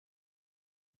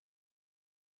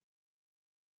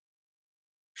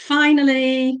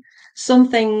Finally, some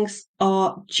things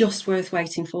are just worth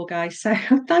waiting for, guys. So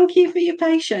thank you for your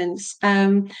patience.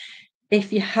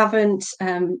 If you haven't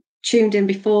tuned in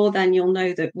before, then you'll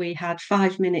know that we had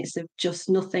 5 minutes of just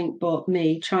nothing but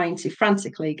me trying to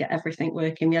frantically get everything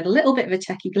working. We had a little bit of a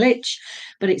techie glitch,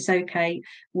 but it's okay.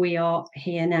 We are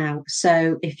here now.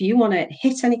 So if you want to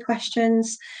hit any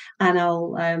questions, and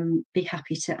I'll be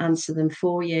happy to answer them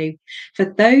for you. For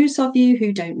those of you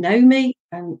who don't know me,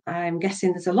 and I'm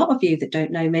guessing there's a lot of you that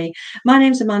don't know me, my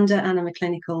name's Amanda and I'm a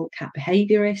clinical cat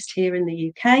behaviourist here in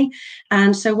the UK.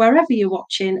 And so wherever you're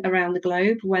watching around the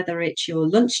globe, whether it's your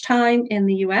lunchtime in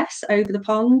the US over the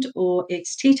pond, or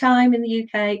it's tea time in the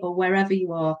UK, or wherever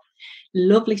you are,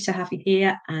 lovely to have you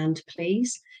here. And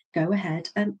please go ahead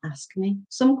and ask me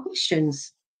some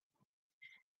questions.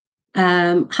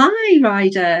 Hi,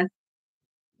 Ryder.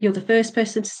 You're the first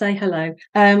person to say hello.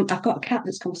 I've got a cat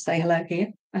that's come to say hello here.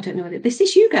 I don't know whether this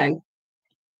is Hugo.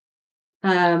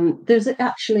 There's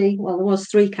actually, well, there was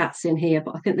 3 cats in here,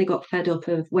 but I think they got fed up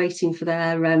of waiting for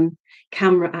their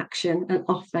camera action and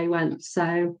off they went.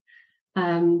 So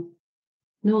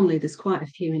normally there's quite a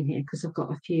few in here because I've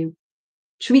got a few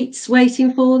treats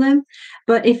waiting for them.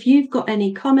 But if you've got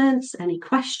any comments, any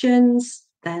questions,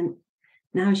 then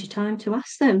now's your time to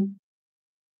ask them.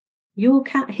 Your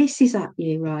cat hisses at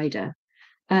you, Ryder.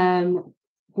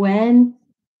 When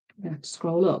I have to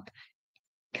scroll up,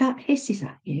 cat hisses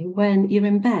at you when you're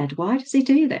in bed. Why does he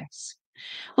do this?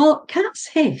 Well, cats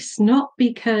hiss not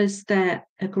because they're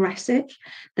aggressive.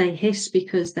 They hiss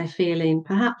because they're feeling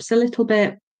perhaps a little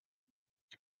bit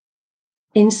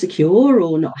insecure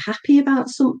or not happy about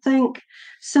something.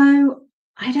 So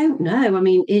I don't know. I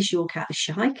mean, is your cat a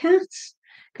shy cat?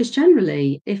 Because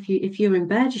generally, if you're in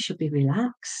bed, you should be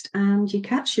relaxed, and your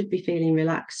cat should be feeling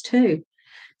relaxed too.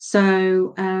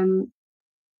 So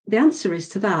the answer is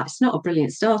to that. It's not a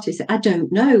brilliant start, is it? I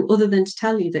don't know, other than to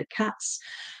tell you that cats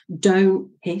don't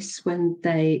hiss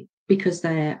because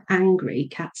they're angry.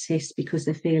 Cats hiss because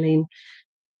they're feeling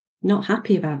not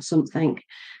happy about something.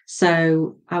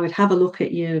 So I would have a look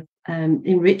at your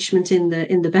enrichment in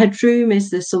the bedroom. Is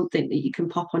there something that you can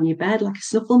pop on your bed, like a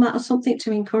snuffle mat or something,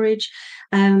 to encourage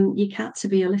your cat to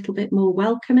be a little bit more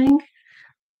welcoming?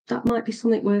 That might be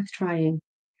something worth trying.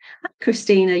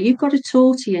 Christina, you've got a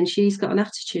Tortie and she's got an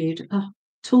attitude. Oh,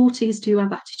 Torties do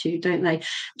have attitude, don't they?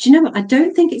 Do you know what? I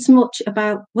don't think it's much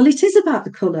about, well, it is about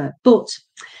the colour, but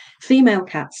female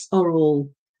cats are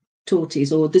all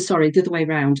Torties, or the other way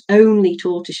around. Only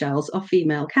tortoiseshells are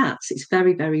female cats. It's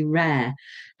very, very rare.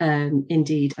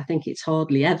 Indeed, I think it's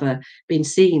hardly ever been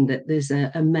seen that there's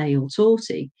a male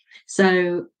Tortie.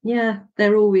 So, yeah,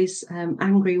 they're always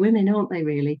angry women, aren't they,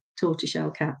 really?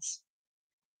 Tortoiseshell cats.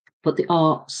 But they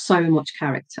are so much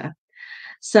character.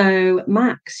 So,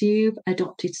 Max, you've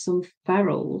adopted some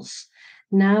ferals.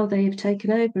 Now they have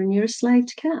taken over and you're a slave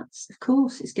to cats. Of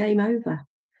course, it's game over.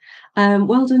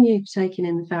 Well done you for taking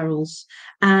in the ferals.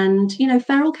 And, you know,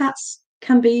 feral cats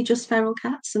can be just feral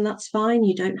cats, and that's fine.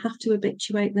 You don't have to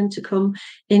habituate them to come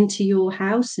into your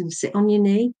house and sit on your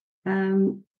knee.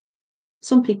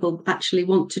 Some people actually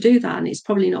want to do that, and it's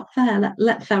probably not fair.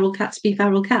 Let feral cats be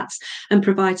feral cats and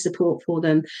provide support for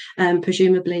them.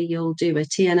 Presumably you'll do a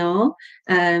TNR,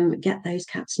 get those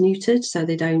cats neutered so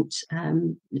they don't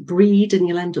breed and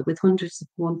you'll end up with hundreds of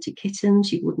wanted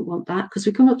kittens. You wouldn't want that because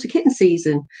we're coming up to kitten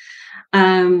season.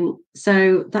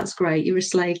 So that's great. You're a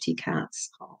slave to your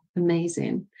cats. Oh,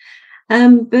 amazing.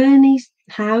 Bernie,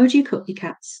 how do you cut your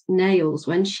cat's nails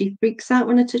when she freaks out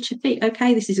when I touch her feet?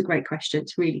 Okay, this is a great question.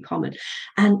 It's really common.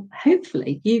 And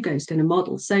hopefully Hugo's going to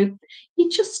model. So you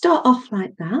just start off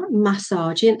like that,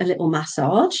 massaging, a little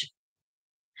massage.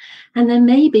 And then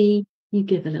maybe you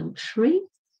give a little treat.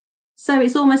 So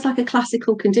it's almost like a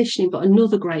classical conditioning, but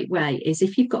another great way is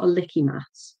if you've got a licky mat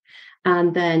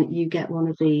and then you get one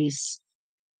of these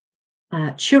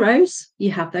churros,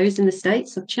 you have those in the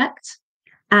States, I've checked.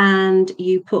 And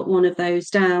you put one of those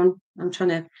down. I'm trying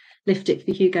to lift it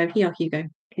for Hugo. Here, Hugo.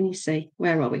 Can you see?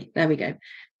 Where are we? There we go.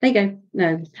 There you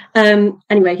go. No.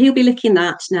 Anyway, he'll be licking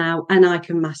that now, and I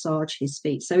can massage his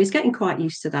feet. So he's getting quite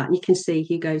used to that. And you can see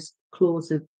Hugo's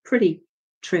claws are pretty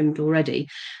trimmed already.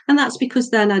 And that's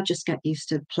because then I just get used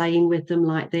to playing with them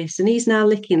like this. And he's now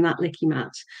licking that licky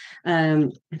mat. I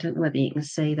don't know whether you can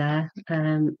see there.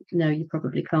 No, you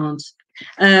probably can't.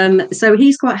 So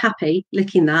he's quite happy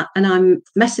licking that, and I'm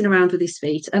messing around with his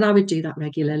feet, and I would do that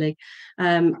regularly.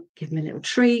 Give him a little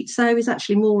treat. So he's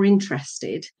actually more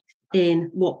interested in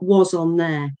what was on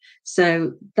there.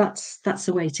 So that's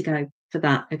a way to go for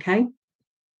that. Okay.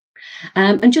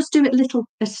 And just do it little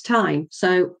at a time.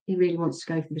 So he really wants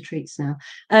to go for the treats now.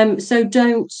 So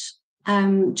don't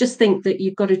just think that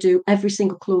you've got to do every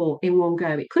single claw in one go.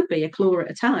 It could be a claw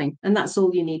at a time, and that's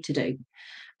all you need to do.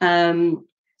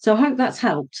 So I hope that's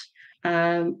helped.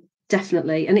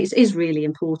 Definitely. And it is really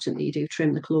important that you do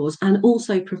trim the claws and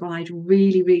also provide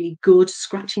really, really good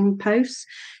scratching posts.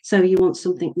 So you want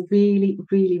something really,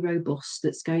 really robust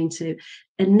that's going to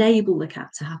enable the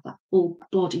cat to have that full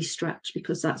body stretch,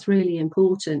 because that's really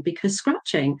important, because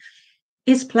scratching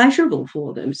is pleasurable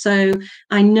for them. So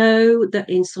I know that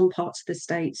in some parts of the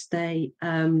States they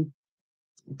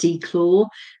declaw,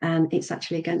 and it's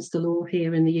actually against the law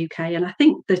here in the UK. And I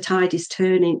think the tide is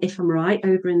turning, if I'm right,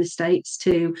 over in the States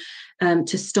to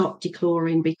stop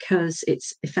declawing, because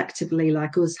it's effectively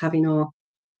like us having our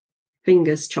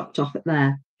fingers chopped off at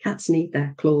there. Cats need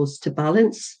their claws to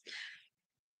balance,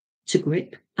 to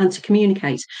grip, and to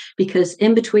communicate, because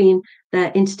in between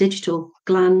their interdigital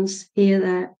glands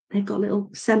here, they've got little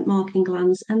scent marking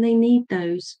glands, and they need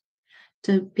those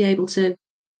to be able to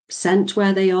scent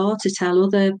where they are, to tell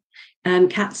other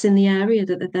cats in the area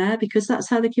that they're there, because that's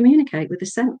how they communicate, with the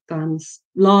scent glands.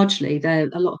 Largely, a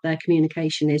lot of their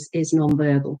communication is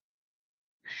non-verbal.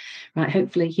 Right,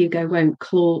 hopefully Hugo won't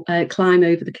climb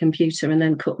over the computer and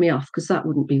then cut me off, because that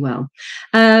wouldn't be well.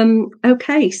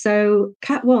 Okay, so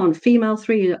cat 1, female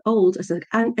 3, old, as an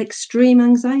extreme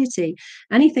anxiety.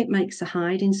 Anything makes her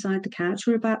hide inside the couch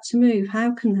or about to move.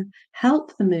 How can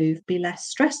help the move be less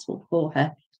stressful for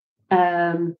her?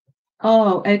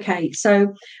 Okay.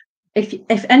 So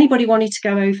if anybody wanted to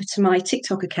go over to my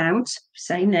TikTok account,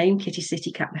 same name, Kitty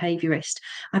City Cat Behaviourist,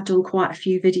 I've done quite a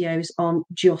few videos on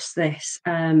just this.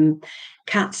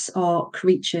 Cats are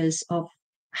creatures of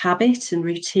habit and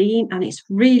routine, and it's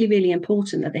really, really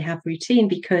important that they have routine,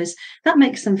 because that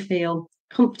makes them feel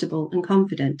comfortable and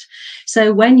confident.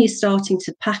 So when you're starting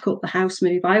to pack up the house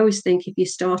move, I always think, if you're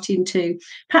starting to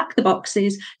pack the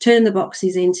boxes, turn the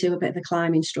boxes into a bit of a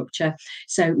climbing structure.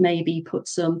 So maybe put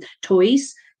some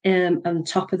toys on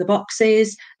top of the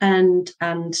boxes, and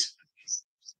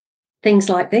things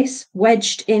like this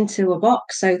wedged into a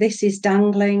box. So this is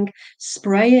dangling.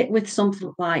 Spray it with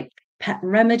something like Pet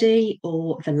Remedy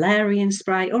or valerian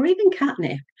spray, or even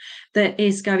catnip, that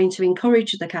is going to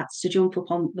encourage the cats to jump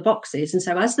up on the boxes. And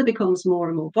so as there becomes more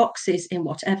and more boxes in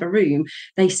whatever room,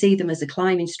 they see them as a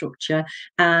climbing structure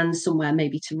and somewhere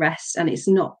maybe to rest, and it's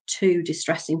not too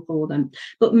distressing for them.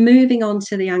 But moving on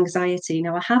to the anxiety,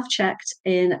 now I have checked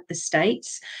in the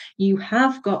States, you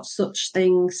have got such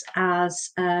things as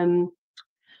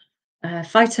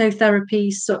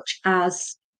phytotherapy, such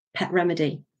as Pet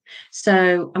Remedy.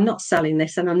 So I'm not selling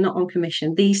this, and I'm not on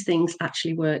commission. These things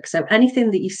actually work. So anything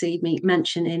that you see me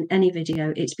mention in any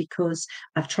video, it's because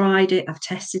I've tried it, I've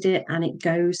tested it, and it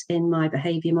goes in my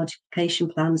behaviour modification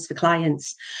plans for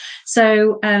clients.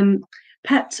 So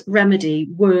Pet Remedy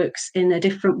works in a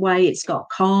different way. It's got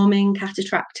calming cat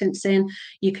attractants in.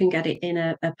 You can get it in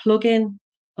a plug-in.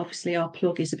 Obviously, our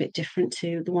plug is a bit different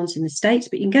to the ones in the States,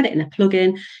 but you can get it in a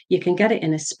plug-in. You can get it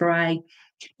in a spray.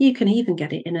 You can even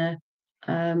get it in a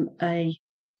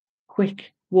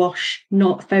quick wash,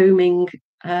 not foaming,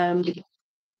 not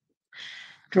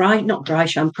dry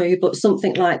shampoo, but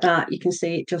something like that. You can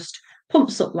see it just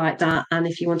pumps up like that, and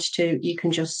if you wanted to, you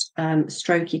can just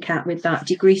stroke your cat with that.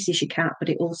 Degreases your cat, but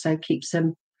it also keeps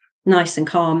them nice and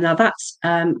calm. Now that's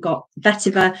got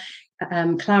vetiver,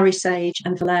 clary sage,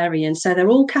 and valerian. So they're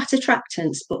all cat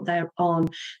attractants, but they're on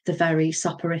the very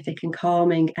soporific and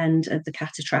calming end of the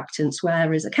cat attractants,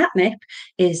 whereas a catnip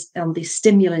is on the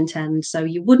stimulant end. So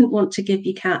you wouldn't want to give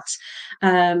your cat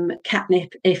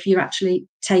catnip if you're actually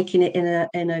taking it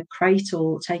in a crate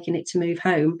or taking it to move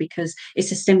home, because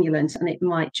it's a stimulant and it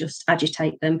might just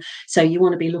agitate them. So you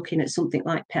want to be looking at something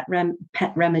like Pet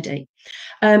Remedy.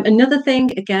 Another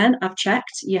thing, again, I've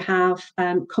checked, you have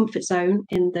Comfort Zone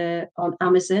on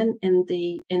Amazon in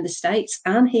the States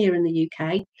and here in the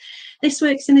UK. This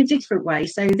works in a different way.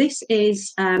 So this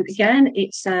is, again,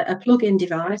 it's a plug-in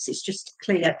device. It's just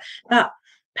clear. That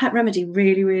Pet Remedy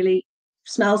really, really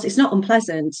smells. It's not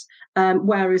unpleasant,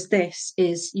 whereas this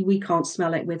is, we can't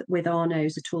smell it with our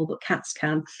nose at all, but cats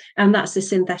can. And that's a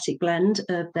synthetic blend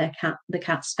of the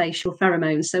cat's facial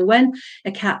pheromones. So when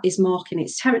a cat is marking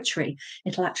its territory,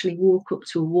 it'll actually walk up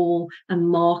to a wall and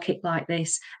mark it like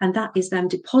this, and that is them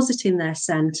depositing their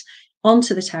scent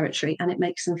onto the territory, and it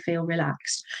makes them feel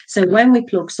relaxed. So when we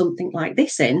plug something like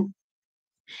this in,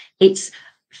 it's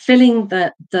filling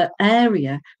the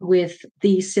area with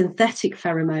these synthetic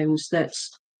pheromones that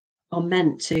are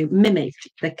meant to mimic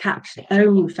the cat's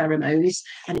own pheromones,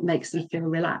 and it makes them feel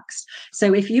relaxed.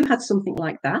 So if you had something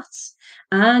like that,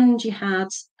 and you had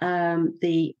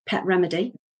the Pet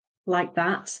Remedy like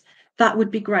that, that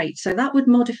would be great. So that would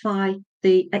modify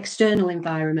the external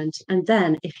environment. And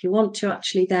then if you want to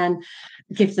actually then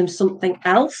give them something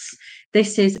else,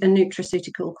 this is a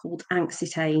nutraceutical called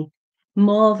Anxitane.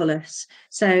 Marvelous.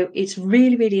 So it's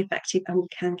really, really effective, and you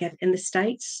can get it in the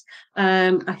States.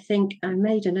 I think I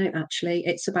made a note, actually.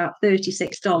 It's about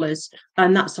 $36,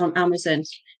 and that's on Amazon.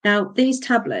 Now, these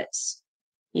tablets,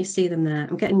 you see them there.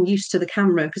 I'm getting used to the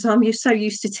camera because I'm so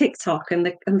used to TikTok, and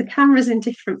the camera's in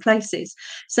different places.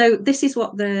 So this is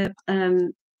what the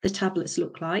tablets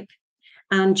look like.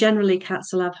 And generally,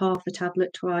 cats will have half a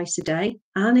tablet twice a day,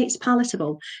 and it's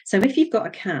palatable. So if you've got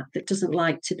a cat that doesn't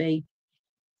like to be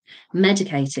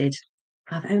medicated,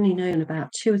 I've only known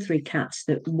about 2 or 3 cats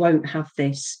that won't have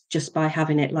this just by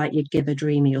having it, like you'd give a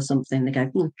Dreamy or something. They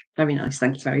go, very nice,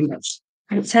 thank you very much.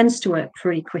 And it tends to work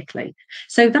pretty quickly.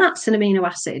 So that's an amino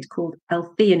acid called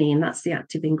L-theanine. That's the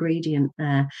active ingredient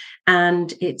there.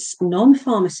 And it's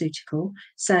non-pharmaceutical.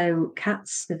 So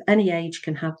cats of any age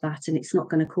can have that, and it's not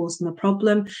going to cause them a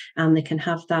problem. And they can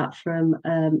have that from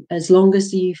as long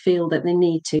as you feel that they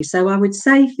need to. So I would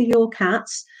say for your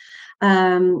cats,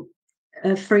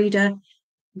 Frida,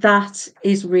 that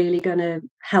is really going to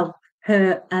help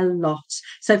her a lot.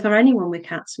 So for anyone with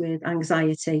cats with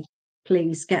anxiety,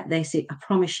 please get this. I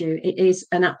promise you, it is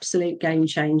an absolute game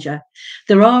changer.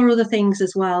 There are other things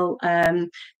as well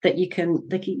that you can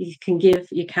give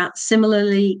your cat,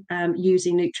 similarly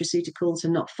using nutraceuticals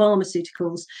and not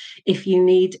pharmaceuticals. If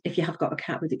you have got a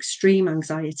cat with extreme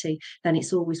anxiety, then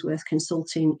it's always worth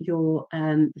consulting your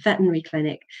veterinary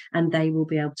clinic, and they will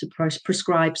be able to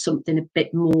prescribe something a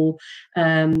bit more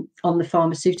on the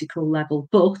pharmaceutical level.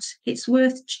 But it's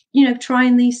worth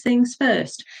trying these things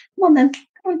first. Come on then.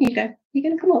 On you go. You're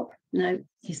going to come up? No,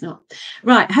 he's not.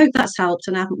 Right. I hope that's helped,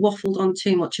 and I haven't waffled on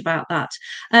too much about that.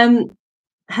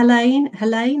 Helene,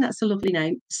 that's a lovely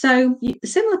name. So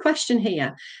similar question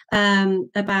here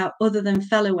about other than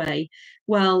Feliway.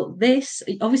 Well, this,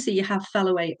 obviously you have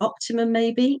Feliway Optimum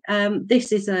maybe.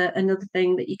 This is another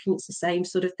thing that it's the same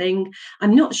sort of thing.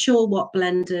 I'm not sure what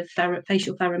blend of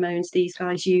facial pheromones these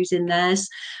guys use in theirs,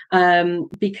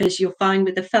 because you'll find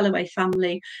with the Feliway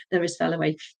family, there is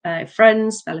Feliway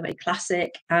Friends, Feliway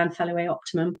Classic, and Feliway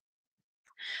Optimum.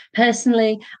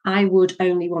 Personally, I would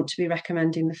only want to be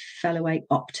recommending the Feliway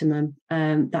Optimum.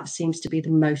 That seems to be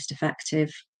the most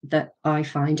effective that I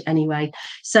find anyway.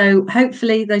 So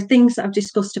hopefully those things that I've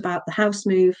discussed about the house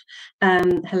move,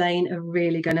 Helene, are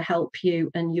really going to help you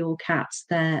and your cats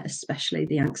there, especially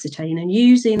the Anxitane, and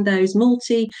using those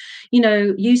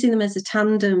using them as a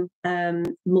tandem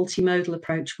multimodal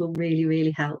approach will really,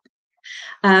 really help.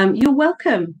 You're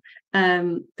welcome,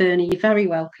 Bernie, you're very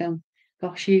welcome.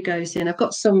 Gosh, you goes in. I've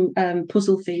got some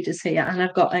puzzle feeders here, and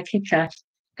I've got a kicker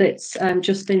that's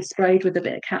just been sprayed with a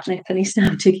bit of catnip, and he's now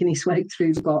digging his way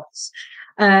through the box.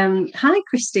 Hi,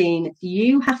 Christine.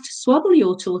 You have to swaddle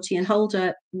your Tortie and hold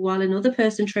her while another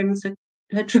person trims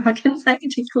her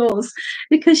dragon-legged claws,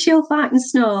 because she'll fight and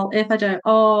snarl if I don't.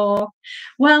 Oh,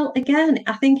 well, again,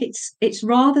 I think it's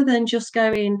rather than just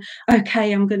going,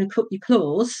 okay, I'm going to cut your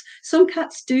claws. Some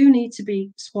cats do need to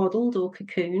be swaddled or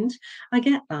cocooned. I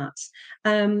get that.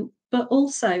 But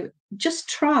also just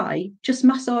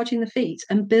massaging the feet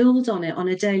and build on it on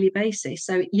a daily basis.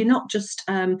 So you're not just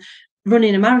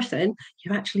running a marathon,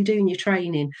 you're actually doing your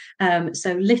training.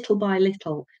 So little by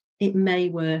little, it may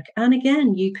work. And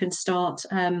again, you can start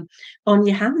on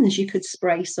your hands. You could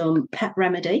spray some Pet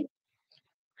Remedy,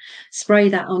 spray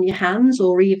that on your hands,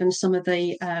 or even some of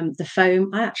the foam.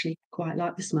 I actually quite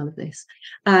like the smell of this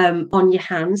on your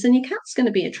hands, and your cat's going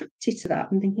to be attracted to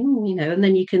that and thinking, and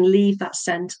then you can leave that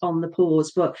scent on the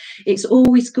paws. But it's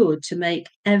always good to make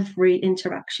every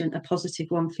interaction a positive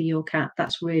one for your cat.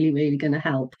 That's really, really going to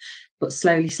help. But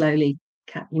slowly,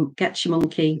 get your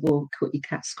monkey or cut your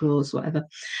cat's claws, whatever.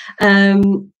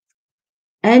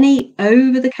 Any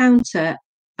over-the-counter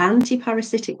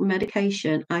antiparasitic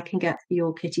medication I can get for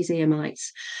your kitty's ear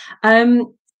mites.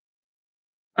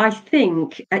 I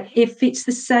think if it's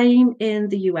the same in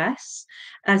the US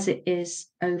as it is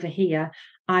over here,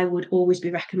 I would always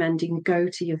be recommending go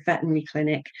to your veterinary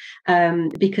clinic,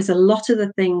 because a lot of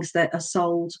the things that are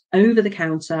sold over the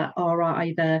counter are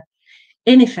either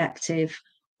ineffective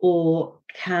or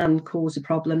can cause a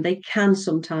problem. They can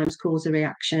sometimes cause a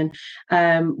reaction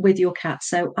with your cat.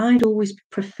 So I'd always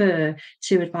prefer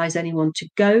to advise anyone to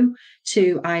go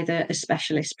to either a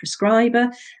specialist prescriber,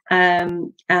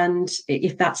 and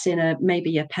if that's in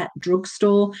maybe a pet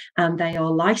drugstore and they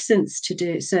are licensed to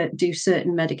do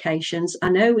certain medications. I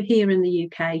know here in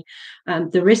the UK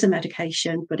there is a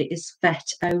medication, but it is vet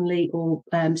only or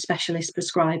specialist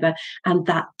prescriber, and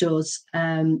that does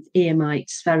ear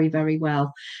mites very, very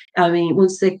well. I mean,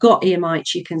 once they've got ear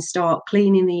mites, you can start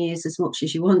cleaning the ears as much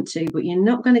as you want to, but you're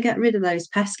not going to get rid of those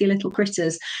pesky little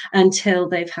critters until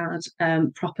they've had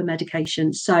proper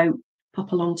medication. So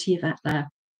pop along to your vet there.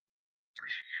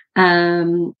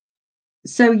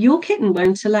 So your kitten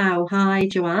won't allow, hi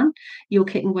Joanne, your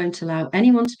kitten won't allow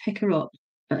anyone to pick her up,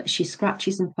 but she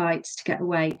scratches and fights to get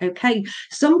away. Okay,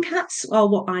 some cats are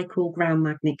what I call ground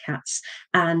magnet cats,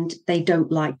 and they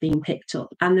don't like being picked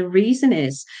up. And the reason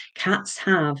is cats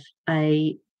have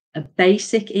a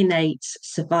basic innate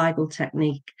survival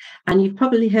technique, and you've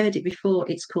probably heard it before.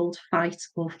 It's called fight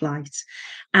or flight.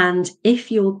 And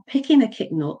if you're picking a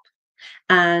kitten up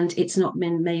and it's not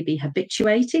been maybe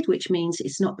habituated, which means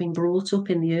it's not been brought up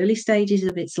in the early stages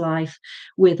of its life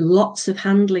with lots of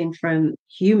handling from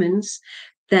humans,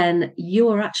 then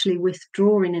you're actually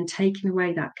withdrawing and taking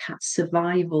away that cat's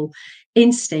survival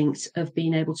instinct of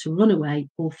being able to run away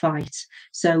or fight.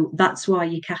 So that's why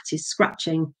your cat is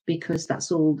scratching, because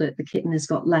that's all that the kitten has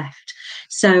got left.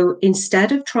 So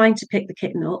instead of trying to pick the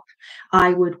kitten up,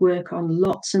 I would work on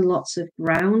lots and lots of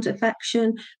ground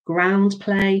affection, ground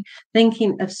play.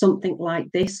 Thinking of something like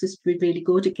this is really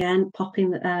good. Again,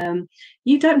 popping,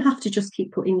 you don't have to just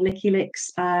keep putting licky licks.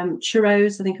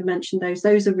 Churros, I think I mentioned those.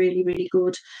 Those are really, really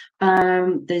good.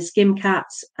 There's Gimcat,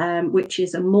 which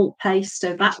is a malt paste,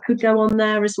 so that could go on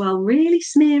there as well. Really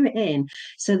smear it in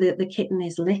so that the kitten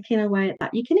is licking away at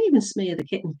that. You can even smear the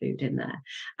kitten food in there,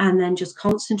 and then just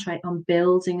concentrate on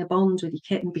building a bond with your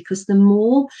kitten, because the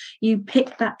more you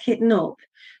pick that kitten up,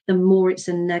 the more it's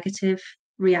a negative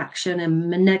reaction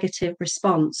and a negative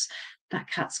response. That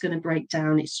cat's going to break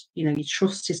down. It's, you know, your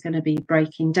trust is going to be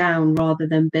breaking down rather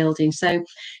than building. So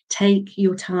take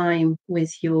your time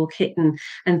with your kitten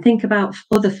and think about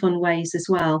other fun ways as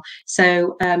well.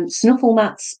 So snuffle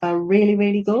mats are really,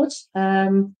 really good.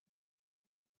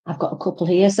 I've got a couple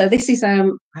here. So this is,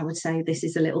 I would say this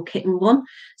is a little kitten one.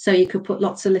 So you could put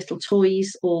lots of little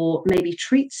toys or maybe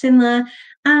treats in there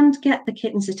and get the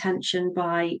kitten's attention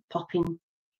by popping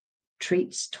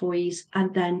treats, toys,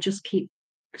 and then just keep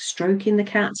stroking the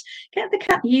cat. Get the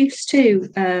cat used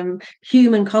to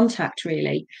human contact,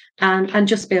 really, and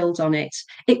just build on it.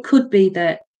 It could be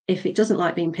that if it doesn't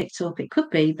like being picked up, it could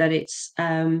be that it's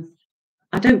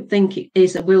I don't think it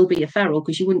is a will be a feral,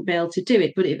 because you wouldn't be able to do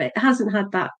it. But if it hasn't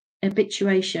had that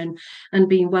habituation and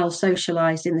being well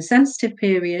socialized in the sensitive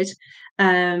period,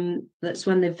 that's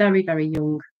when they're very, very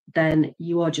young, then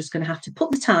you are just going to have to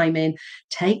put the time in,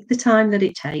 take the time that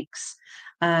it takes.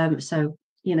 So,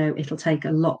 you know, it'll take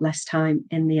a lot less time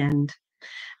in the end.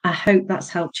 I hope that's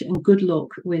helped you, and good luck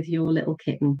with your little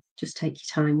kitten. Just take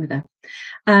your time with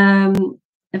her.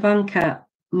 Ivanka,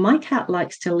 my cat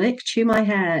likes to lick, chew my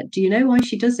hair. Do you know why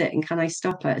she does it? And can I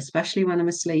stop her, especially when I'm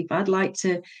asleep? I'd like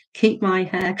to keep my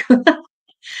hair.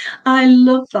 I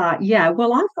love that. Yeah,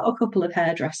 well, I've got a couple of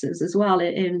hairdressers as well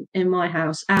in my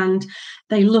house, and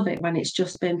they love it when it's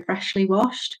just been freshly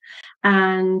washed.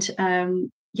 And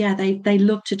yeah, they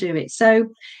love to do it. So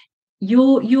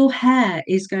your hair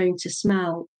is going to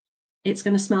smell, it's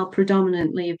going to smell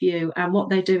predominantly of you, and what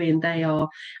they're doing, they are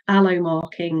aloe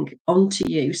marking onto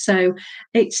you. So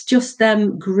it's just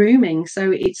them grooming.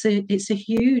 So it's a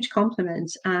huge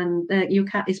compliment, and your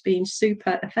cat is being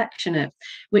super affectionate,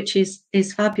 which is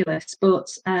fabulous. But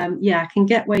yeah, I can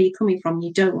get where you're coming from.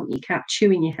 You don't want your cat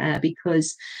chewing your hair,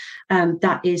 because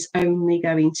that is only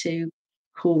going to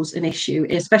cause an issue,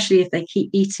 especially if they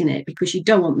keep eating it, because you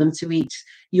don't want them to eat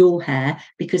your hair,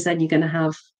 because then you're going to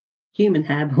have human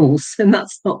hairballs, and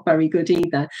that's not very good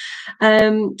either.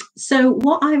 So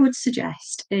what I would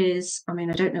suggest is, I mean,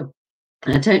 I don't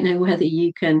know whether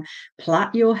you can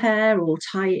plait your hair or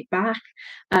tie it back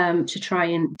to try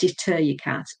and deter your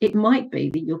cat. It might be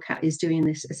that your cat is doing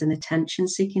this as an attention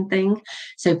seeking thing.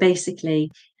 So basically,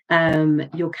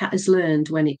 your cat has learned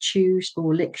when it chews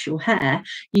or licks your hair,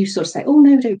 you sort of say, oh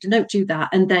no, don't do that,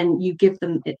 and then you give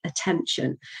them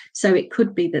attention. So it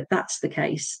could be that that's the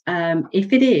case.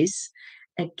 If it is,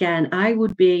 again, I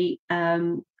would be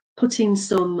putting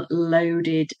some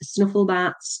loaded snuffle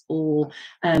mats or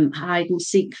hide and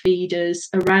seek feeders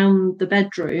around the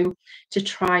bedroom to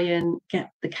try and get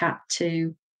the cat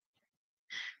to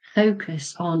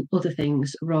focus on other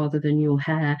things rather than your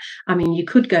hair. I mean, you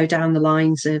could go down the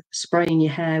lines of spraying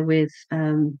your hair with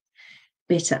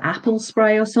bitter apple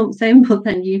spray or something, but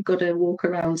then you've got to walk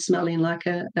around smelling like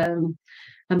a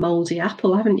moldy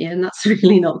apple, haven't you? And that's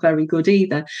really not very good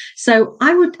either. So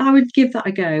I would give that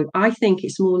a go. I think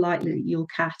it's more likely that your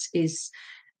cat is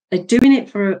doing it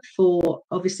for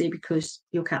obviously because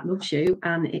your cat loves you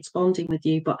and it's bonding with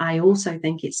you, but I also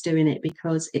think it's doing it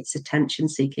because it's attention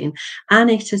seeking, and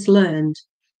it has learned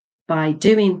by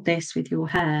doing this with your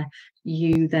hair,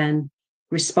 you then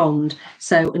respond.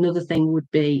 So another thing would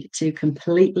be to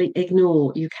completely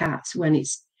ignore your cat when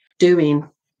it's doing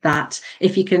that.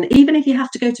 If you can, even if you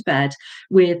have to go to bed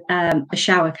with a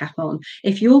shower cap on,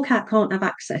 if your cat can't have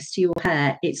access to your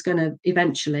hair, it's going to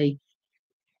eventually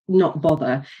not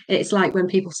bother. It's like when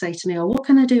people say to me, oh, what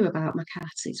can I do about my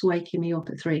cat? It's waking me up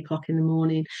at 3 o'clock in the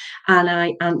morning. And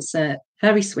I answer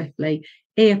very swiftly,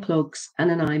 earplugs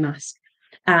and an eye mask.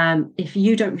 If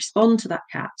you don't respond to that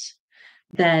cat,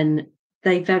 then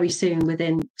they very soon,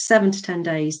 within 7 to 10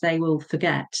 days, they will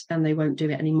forget and they won't do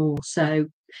it anymore. So,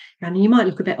 and you might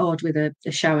look a bit odd with a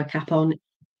shower cap on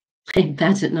in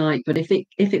bed at night, but if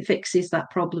it fixes that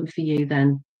problem for you,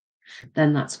 then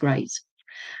that's great.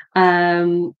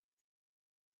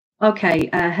 Okay,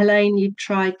 Helene, you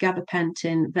tried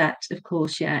gabapentin vet, of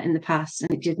course, yeah, in the past,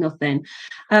 and it did nothing.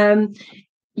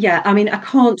 Yeah, I mean, I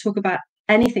can't talk about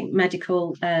anything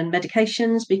medical and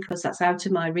medications because that's out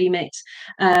of my remit.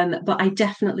 But I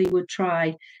definitely would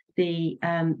try the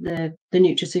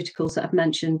nutraceuticals that I've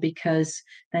mentioned because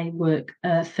they work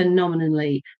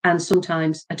phenomenally. And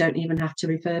sometimes I don't even have to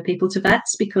refer people to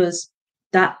vets because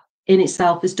that in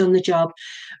itself has done the job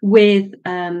with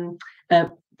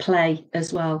play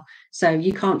as well. So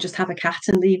you can't just have a cat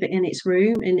and leave it in its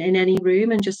room, in any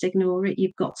room, and just ignore it.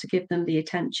 You've got to give them the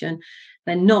attention.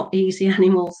 They're not easy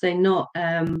animals. They're not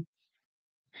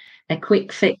a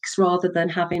quick fix rather than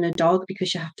having a dog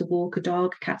because you have to walk a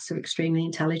dog. Cats are extremely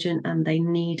intelligent and they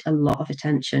need a lot of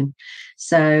attention.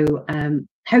 So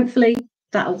hopefully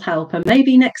that'll help. And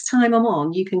maybe next time I'm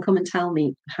on, you can come and tell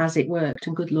me, has it worked?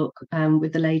 And good luck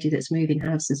with the lady that's moving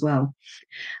house as well.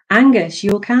 Angus,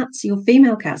 your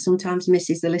female cat sometimes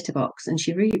misses the litter box and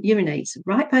she urinates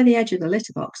right by the edge of the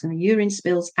litter box and the urine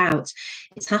spills out.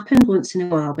 It's happened once in a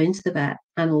while, been to the vet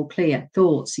and all clear.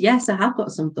 Thoughts? Yes, I have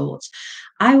got some thoughts.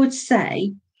 I would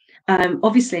say,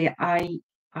 obviously, I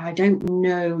don't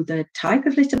know the type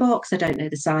of litter box. I don't know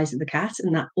the size of the cat,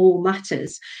 and that all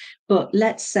matters. But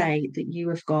let's say that you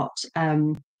have got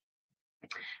a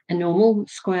normal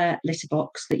square litter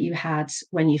box that you had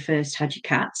when you first had your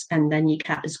cat, and then your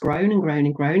cat has grown and grown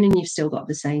and grown, and you've still got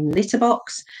the same litter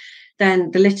box,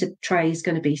 then the litter tray is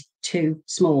going to be too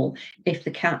small. If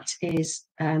the cat is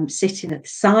sitting at the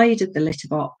side of the litter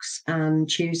box and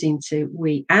choosing to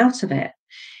wee out of it,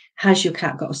 has your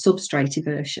cat got a substrate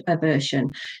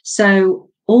aversion?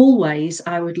 So always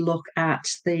I would look at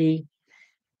the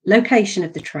location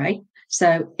of the tray.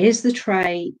 So is the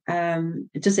tray, can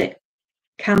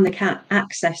the cat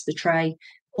access the tray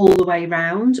all the way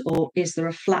round, or is there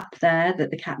a flap there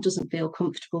that the cat doesn't feel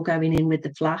comfortable going in with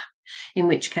the flap? In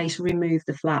which case, remove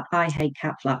the flap. I hate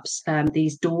cat flaps.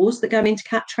 These doors that go into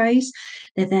cat trays,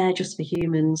 they're there just for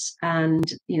humans.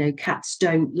 And, cats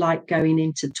don't like going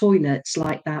into toilets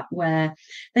like that where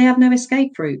they have no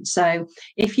escape route. So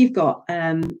if you've got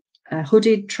a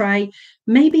hooded tray,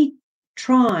 maybe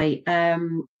try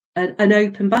an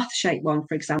open bath shaped one,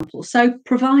 for example. So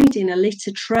providing a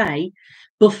litter tray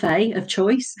buffet of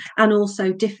choice and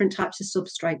also different types of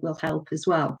substrate will help as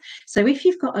well. So if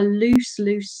you've got a loose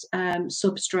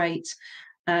substrate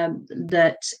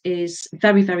that is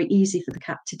very, very easy for the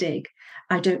cat to dig,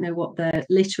 I don't know what the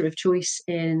litter of choice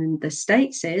in the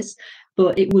States is,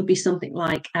 but it would be something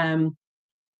like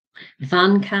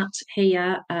Van Cat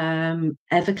here,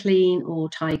 Everclean or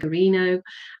Tigerino,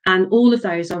 and all of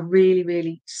those are really,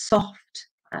 really soft,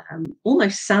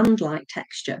 almost sand-like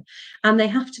texture, and they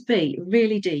have to be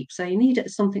really deep. So you need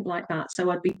something like that. So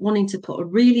I'd be wanting to put a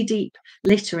really deep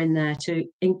litter in there to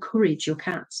encourage your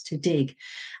cats to dig,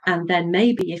 and then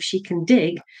maybe if she can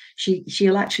dig,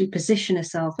 she'll actually position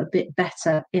herself a bit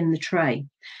better in the tray.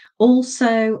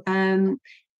 Also,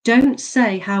 don't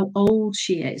say how old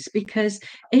she is, because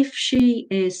if she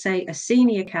is, say, a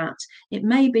senior cat, it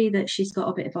may be that she's got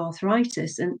a bit of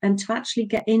arthritis, and to actually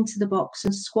get into the box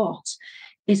and squat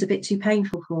is a bit too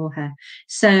painful for her.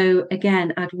 So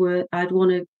again, I'd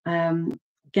want to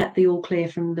get the all clear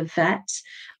from the vet.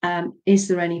 Is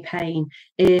there any pain?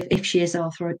 If she is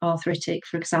arthritic,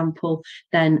 for example,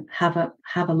 then have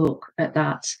a look at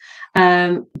that.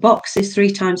 Box is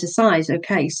 3 times the size.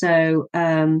 Okay, so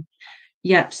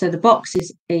yeah, so the box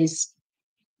is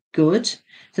good.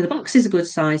 So the box is a good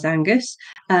size, Angus.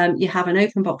 You have an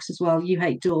open box as well. You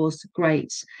hate doors.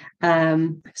 Great.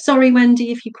 Sorry,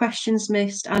 Wendy, if your question's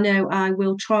missed. I know I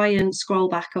will try and scroll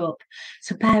back up.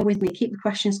 So bear with me. Keep the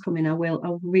questions coming. I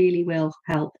really will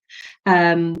help.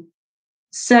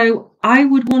 So I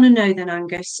would want to know then,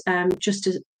 Angus, just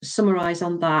to summarise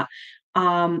on that,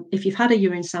 if you've had a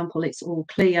urine sample, it's all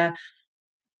clear.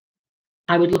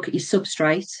 I would look at your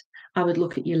substrate. I would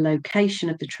look at your location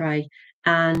of the tray,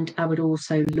 and I would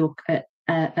also look at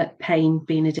at pain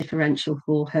being a differential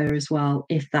for her as well,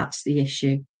 if that's the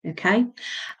issue. Okay.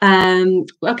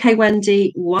 Okay,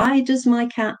 Wendy, why does my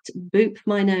cat boop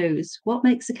my nose? What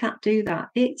makes a cat do that?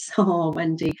 It's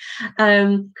Wendy.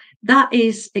 That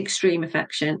is extreme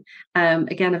affection.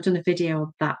 Again, I've done a video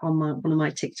of that on one of my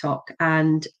TikTok,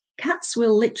 and cats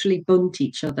will literally bunt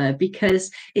each other because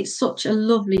it's such a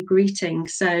lovely greeting.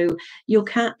 So your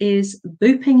cat is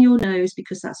booping your nose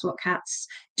because that's what cats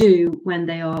do when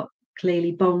they are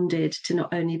clearly bonded to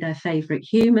not only their favorite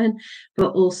human,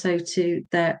 but also to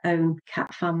their own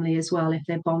cat family as well. If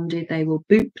they're bonded, they will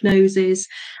boop noses,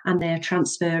 and they're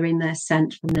transferring their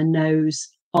scent from the nose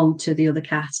onto the other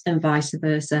cat and vice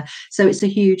versa. So it's a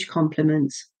huge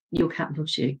compliment. Your cat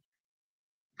loves you.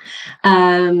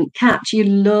 Kat, you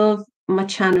love my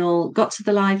channel. Got to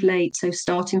the live late, so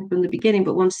starting from the beginning,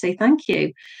 but want to say thank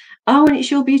you. Oh, and it's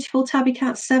your beautiful Tabby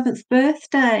Cat's 7th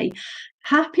birthday.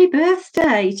 Happy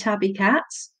birthday, Tabby Cat.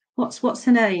 What's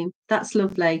her name? That's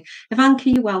lovely. Ivanka,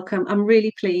 you're welcome. I'm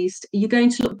really pleased. You're going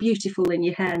to look beautiful in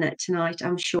your hairnet tonight,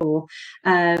 I'm sure.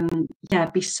 Yeah,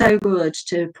 it'd be so good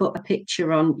to put a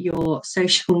picture on your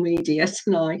social media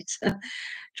tonight.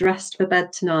 Dressed for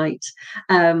bed tonight.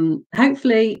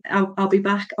 Hopefully I'll be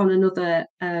back on another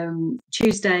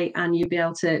Tuesday, and you'll be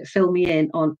able to fill me in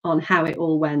on how it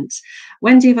all went.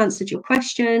 Wendy, I've answered your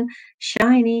question.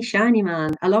 Shiny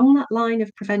man, along that line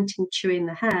of preventing chewing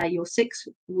the hair, your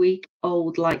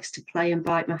 6-week-old likes to play and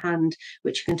bite my hand,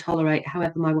 which I can tolerate.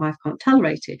 However, my wife can't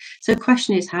tolerate it. So the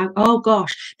question is how? Oh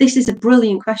gosh, this is a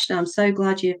brilliant question. I'm so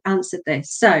glad you've answered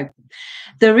this. So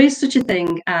there is such a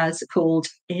thing as called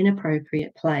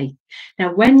inappropriate play.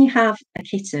 Now, when you have a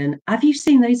kitten, have you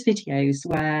seen those videos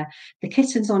where the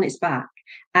kitten's on its back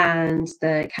and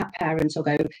the cat parent will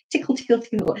go tickle, tickle,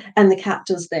 tickle, and the cat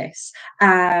does this?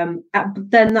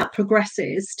 Then that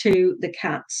progresses to the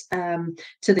cat,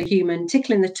 to the human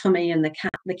tickling the tummy, and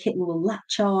the kitten will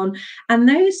latch on, and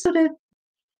those sort of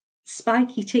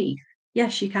spiky teeth,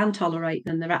 yes, you can tolerate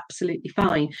them, they're absolutely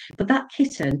fine, but that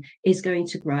kitten is going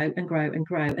to grow and grow and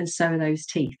grow, and so are those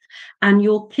teeth, and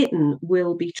your kitten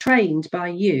will be trained by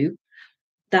you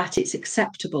that it's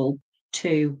acceptable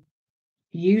to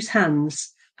use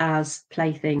hands as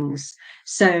playthings.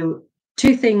 So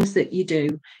 2 things that you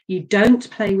do: you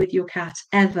don't play with your cat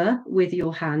ever with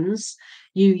your hands.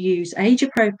 You use age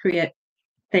appropriate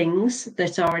things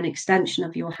that are an extension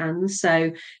of your hands.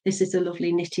 So this is a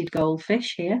lovely knitted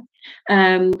goldfish here.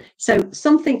 So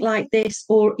something like this,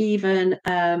 or even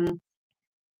I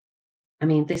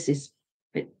mean, this is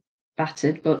a bit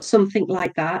battered, but something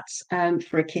like that,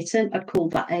 for a kitten, I'd call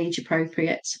that age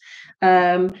appropriate.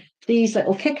 These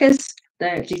little kickers,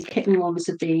 these kitten ones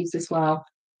of these as well,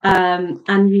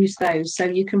 and use those. So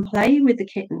you can play with the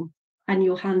kitten and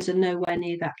your hands are nowhere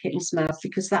near that kitten's mouth,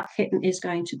 because that kitten is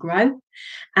going to grow.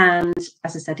 And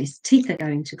as I said, his teeth are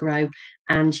going to grow.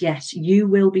 And yes, you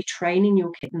will be training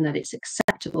your kitten that it's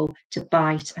acceptable to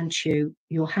bite and chew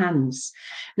your hands.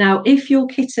 Now, if your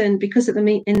kitten, because in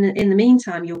the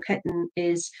meantime, your kitten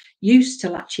is used to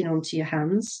latching onto your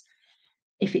hands,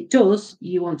 if it does,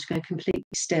 you want to go completely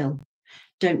still.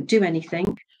 Don't do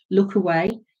anything. Look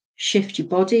away. Shift your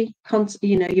body,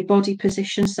 your body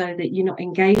position, so that you're not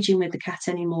engaging with the cat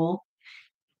anymore,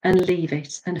 and leave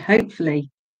it. And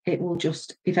hopefully it will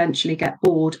just eventually get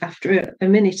bored after a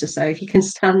minute or so, if you can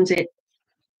stand it,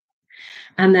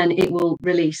 and then it will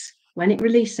release. When it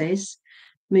releases,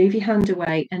 move your hand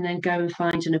away and then go and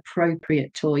find an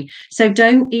appropriate toy. So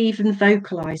don't even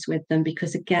vocalize with them,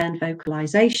 because again,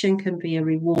 vocalization can be a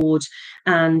reward,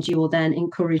 and you're then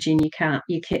encouraging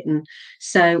your kitten.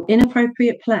 So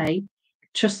inappropriate play,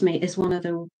 trust me, is one of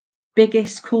the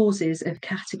biggest causes of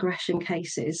cat aggression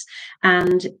cases,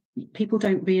 and people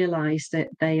don't realize that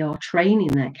they are training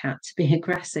their cat to be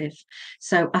aggressive.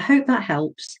 So I hope that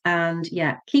helps, and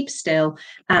yeah, keep still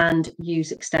and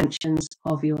use extensions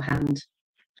of your hand.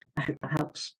 I hope that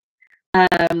helps.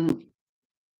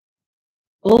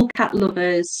 All cat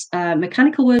lovers,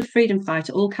 mechanical word freedom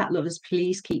fighter, all cat lovers,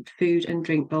 please keep food and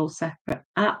drink bowls separate.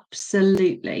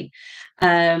 Absolutely.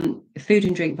 Food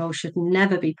and drink bowls should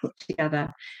never be put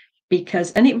together,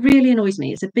 because, and it really annoys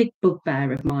me, it's a big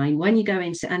bugbear of mine, when you go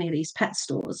into any of these pet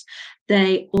stores,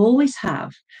 they always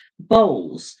have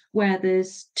bowls where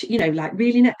there's, like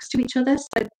really next to each other.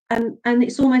 So, and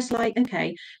it's almost like,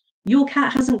 okay, Your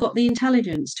cat hasn't got the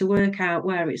intelligence to work out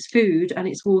where its food and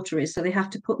its water is, so they have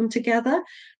to put them together.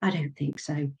 I don't think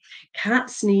so.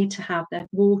 Cats need to have their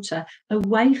water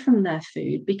away from their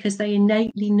food because they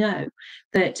innately know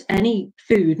that any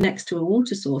food next to a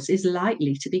water source is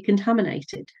likely to be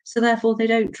contaminated. So therefore they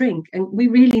don't drink. And we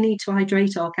really need to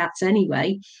hydrate our cats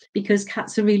anyway, because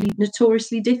cats are really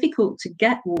notoriously difficult to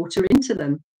get water into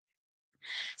them.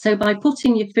 So by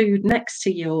putting your food next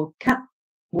to your cat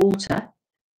water,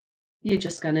 you're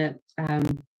just going to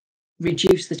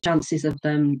reduce the chances of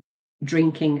them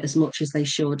drinking as much as they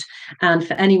should. And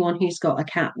for anyone who's got a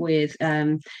cat with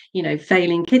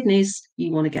failing kidneys,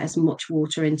 you want to get as much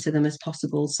water into them as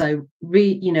possible. So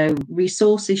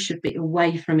resources should be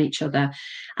away from each other.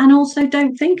 And also,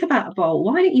 don't think about a bowl.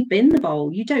 Why don't you bin the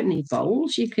bowl? You don't need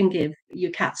bowls. You can give your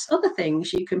cats other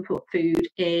things. You can put food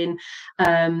in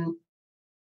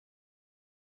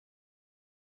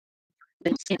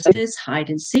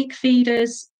hide and seek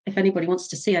feeders. If anybody wants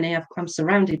to see any, I'm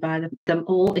surrounded by them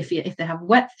all. If they have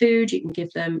wet food, you can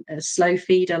give them a slow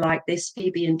feeder like this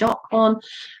Phoebe and Doc one.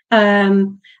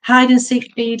 Hide and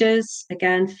seek feeders,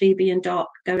 again, Phoebe and Doc,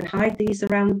 go and hide these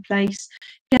around the place.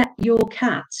 Get your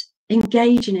cat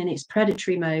engaging in its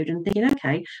predatory mode and thinking,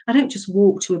 okay, I don't just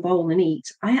walk to a bowl and eat.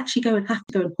 I actually have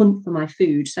to go and hunt for my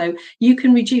food. So you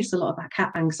can reduce a lot of that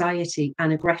cat anxiety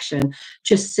and aggression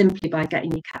just simply by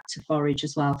getting your cat to forage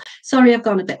as well. Sorry, I've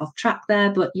gone a bit off track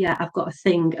there, but yeah, I've got a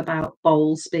thing about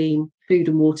bowls being food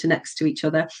and water next to each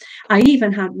other. I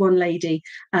even had one lady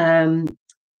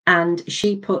and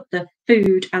she put the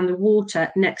food and the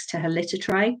water next to her litter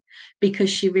tray because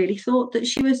she really thought that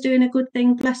she was doing a good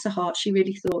thing. Bless her heart. She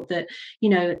really thought that,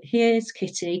 here's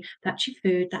Kitty, that's your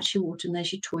food, that's your water, and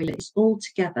there's your toilet. It's all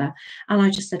together. And I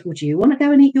just said, would you want to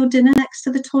go and eat your dinner next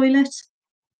to the toilet?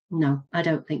 No, I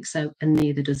don't think so. And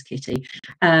neither does Kitty.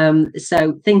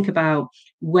 So think about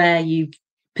where you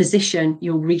position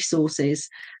your resources.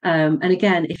 And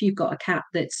again, if you've got a cat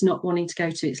that's not wanting to go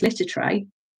to its litter tray,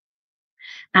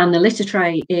 and the litter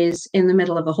tray is in the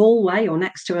middle of a hallway or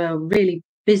next to a really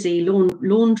busy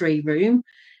laundry room,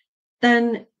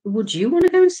 then would you want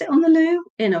to go and sit on the loo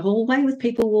in a hallway with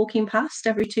people walking past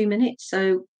every 2 minutes?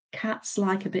 So cats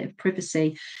like a bit of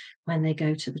privacy when they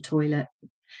go to the toilet.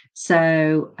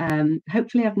 So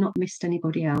hopefully I've not missed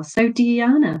anybody else. So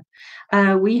Deanna,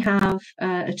 we have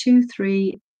a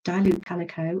 2-3 dilute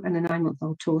calico and a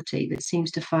 9-month-old Tortie that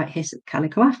seems to fight his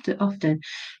calico often.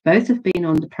 Both have been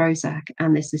on the Prozac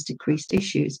and this has decreased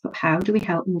issues, but how do we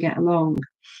help them get along?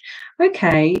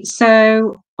 Okay,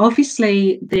 so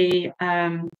obviously the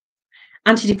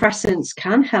antidepressants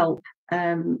can help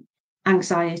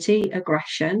anxiety,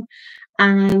 aggression,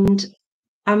 and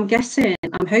I'm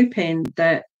hoping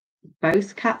that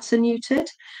both cats are neutered.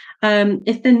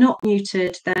 If they're not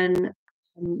neutered, then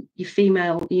your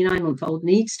 9-month-old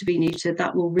needs to be neutered.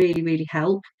 That will really, really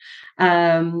help.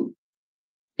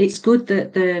 It's good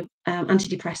that the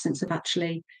antidepressants have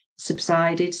actually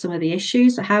subsided some of the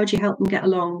issues. So how do you help them get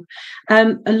along?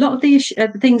 A lot of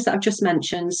the things that I've just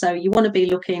mentioned. So you want to be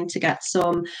looking to get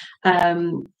some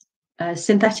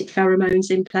synthetic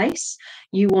pheromones in place.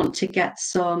 You want to get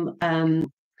some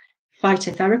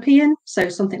phytotherapy in, so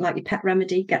something like your pet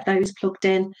remedy, get those plugged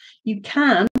in. You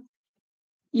can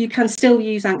still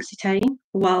use Accutane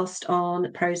whilst on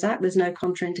Prozac. There's no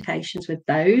contraindications with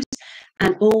those.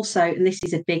 And also, and this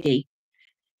is a biggie,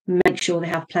 make sure they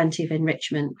have plenty of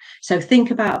enrichment. So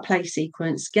think about a play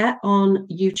sequence. Get on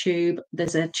YouTube.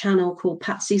 There's a channel called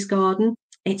Patsy's Garden.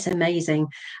 It's amazing.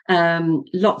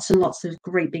 Lots and lots of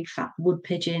great big fat wood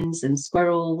pigeons and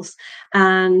squirrels.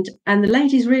 And the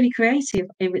lady's really creative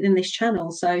within this channel.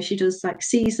 So she does like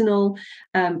seasonal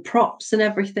props and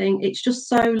everything. It's just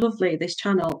so lovely, this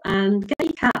channel. And get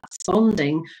your cats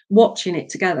bonding, watching it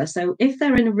together. So if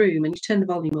they're in a room and you turn the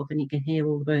volume up and you can hear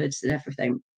all the birds and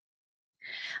everything,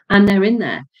 and they're in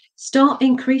there, start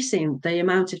increasing the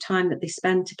amount of time that they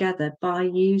spend together by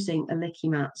using a licky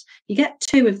mat. You get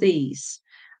 2 of these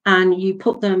and you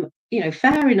put them,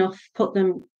 fair enough, put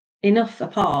them enough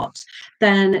apart,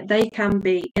 then they can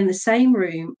be in the same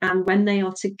room, and when they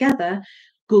are together,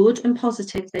 good and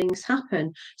positive things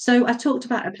happen. So I talked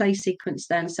about a play sequence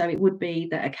then. So it would be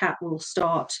that a cat will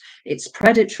start its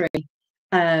predatory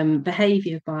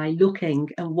behavior by looking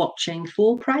and watching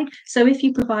for prey. So if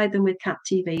you provide them with cat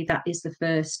TV, that is the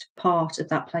first part of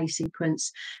that play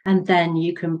sequence, and then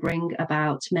you can bring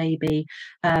about maybe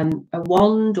a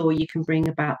wand, or you can bring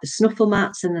about the snuffle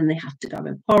mats, and then they have to go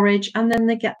and forage, and then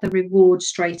they get the reward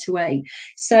straight away.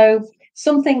 So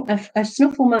something, a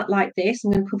snuffle mat like this.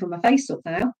 I'm going to cover my face up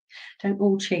now. Don't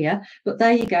all cheer, but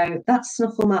there you go. That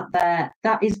snuffle mat there,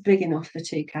 that is big enough for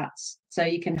 2 cats. So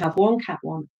you can have one cat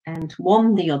one and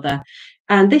one the other.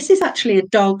 And this is actually a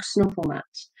dog snuffle mat.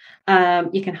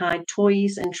 You can hide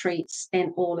toys and treats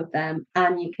in all of them,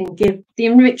 and you can give, the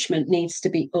enrichment needs to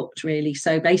be upped really.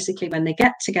 So basically when they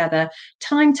get together,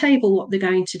 timetable what they're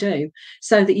going to do,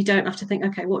 so that you don't have to think,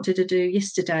 okay, what did I do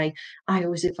yesterday? I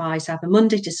always advise have a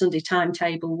Monday to Sunday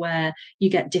timetable where you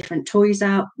get different toys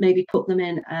out, maybe put them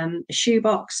in a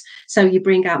shoebox. So you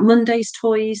bring out Monday's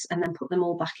toys and then put them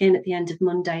all back in at the end of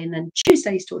Monday, and then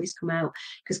Tuesday's toys come out,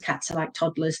 because cats are like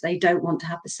toddlers. They don't want to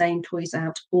have the same toys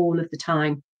out all of the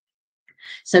time.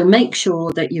 So make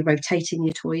sure that you're rotating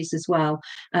your toys as well.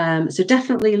 So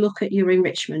definitely look at your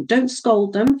enrichment. Don't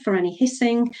scold them for any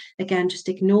hissing. Again, just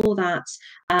ignore that,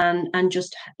 and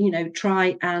just, you know,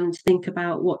 try and think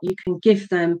about what you can give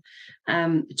them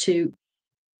to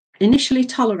initially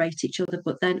tolerate each other,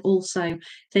 but then also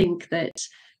think that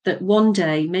one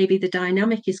day maybe the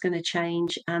dynamic is going to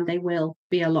change and they will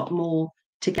be a lot more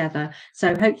together.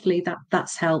 So hopefully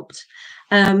that's helped.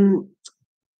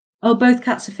 Oh, both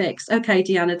cats are fixed. Okay,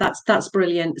 Deanna, that's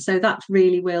brilliant. So that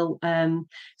really will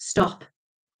stop.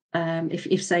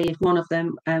 If say if one of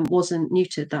them wasn't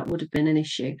neutered, that would have been an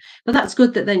issue. But that's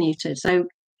good that they're neutered. So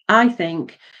I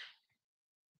think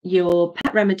your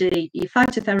pet remedy, your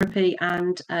phytotherapy,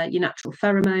 and your natural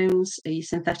pheromones, your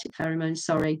synthetic pheromones,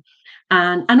 sorry.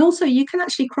 And also you can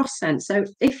actually cross scent. So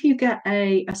if you get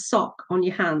a sock on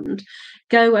your hand,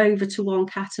 go over to one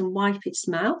cat and wipe its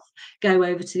mouth, go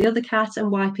over to the other cat and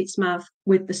wipe its mouth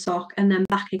with the sock, and then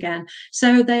back again.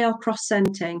 So they are cross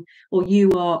scenting, or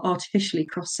you are artificially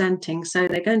cross scenting. So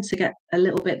they're going to get a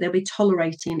little bit, they'll be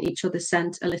tolerating each other's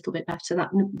scent a little bit better.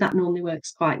 That normally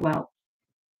works quite well.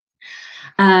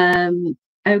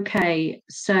 Okay,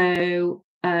 so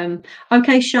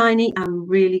okay, Shiny, I'm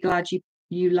really glad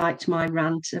you liked my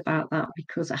rant about that,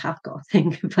 because I have got to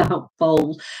think about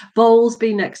bowls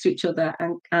being next to each other,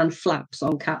 and flaps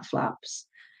on cat flaps.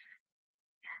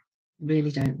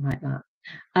 Really don't like that.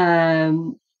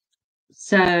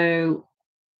 So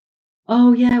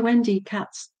oh yeah, Wendy,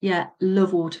 cats, yeah,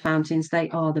 love water fountains. They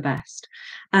are the best.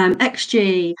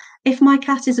 XG, if my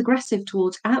cat is aggressive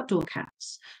towards outdoor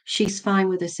cats, she's fine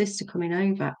with her sister coming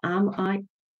over. Am I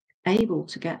able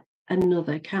to get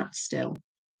another cat still?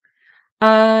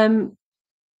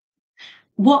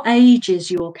 What age is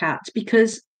your cat?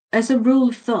 Because as a rule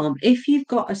of thumb, if you've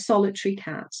got a solitary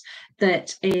cat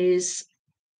that is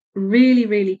really,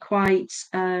 really quite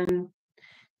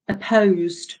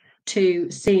opposed to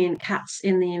seeing cats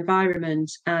in the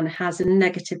environment and has a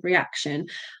negative reaction,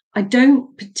 I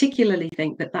don't particularly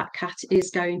think that cat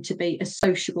is going to be as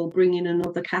sociable bringing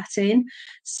another cat in.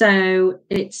 So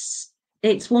it's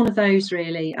one of those,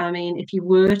 really. I mean, if you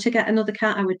were to get another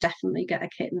cat, I would definitely get a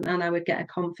kitten, and I would get a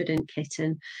confident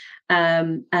kitten,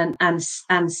 and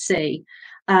see.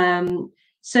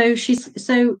 So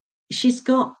she's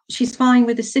fine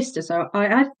with a sister. So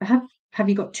I have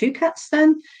you got 2 cats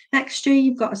then? XG,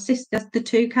 you've got a sister, the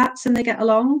 2 cats, and they get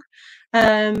along.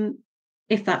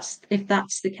 If that's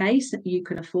the case, you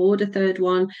can afford a 3rd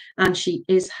one, and she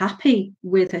is happy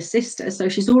with her sister, so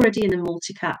she's already in a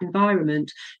multi-cat environment,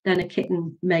 then a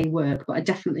kitten may work. But I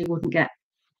definitely wouldn't get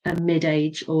a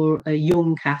mid-age or a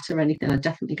young cat or anything. I'd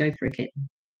definitely go for a kitten.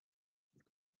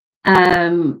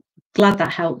 Glad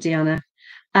that helped, Deanna.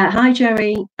 Hi,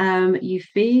 Jerry. You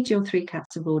feed your 3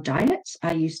 cats a raw diet.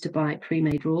 I used to buy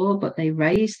pre-made raw, but they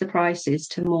raised the prices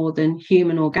to more than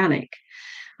human organic.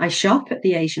 I shop at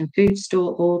the Asian food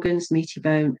store, organs, meaty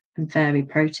bone, and varied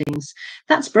proteins.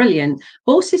 That's brilliant.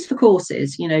 Horses for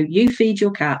courses. You know, you feed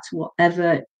your cat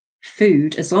whatever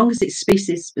food, as long as it's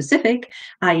species specific,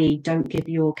 i.e. don't give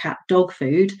your cat dog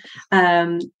food.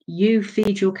 You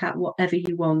feed your cat whatever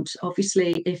you want.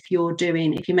 Obviously, if you're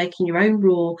making your own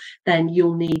raw, then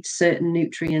you'll need certain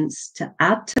nutrients to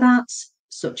add to that,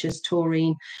 such as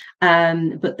taurine,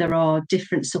 but there are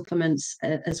different supplements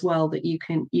as well that you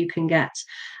can get.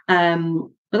 But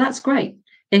that's great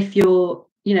if you're,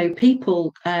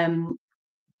 people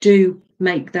do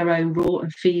make their own raw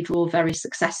and feed raw very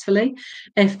successfully.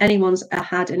 If anyone's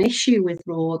had an issue with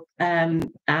raw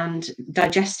and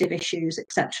digestive issues,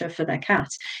 etc., for their cat,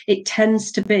 it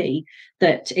tends to be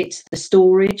that it's the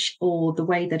storage or the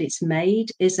way that it's made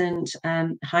isn't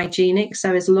hygienic.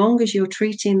 So as long as you're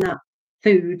treating that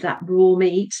food, that raw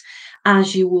meat,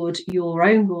 as you would your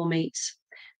own raw meat,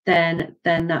 then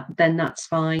that's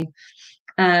fine.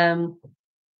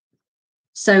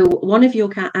 So one of your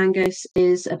cat, Angus,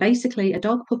 is basically a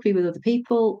dog puppy with other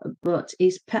people, but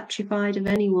is petrified of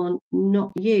anyone,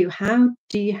 not you. How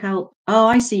do you help? Oh,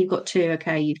 I see, you've got two.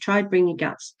 Okay, you've tried bringing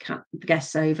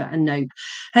guests over, and no.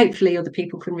 Hopefully other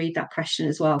people can read that question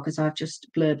as well, because I've just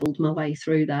blurbled my way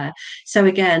through there. So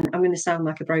again, I'm going to sound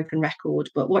like a broken record,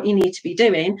 but what you need to be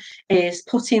doing is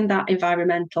putting that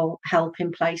environmental help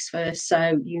in place first.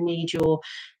 So you need your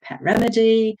pet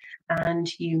remedy, and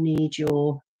you need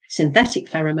your synthetic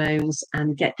pheromones,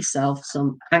 and get yourself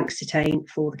some Accutane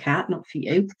for the cat, not for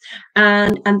you.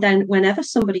 And then whenever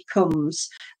somebody comes,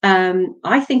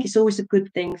 I think it's always a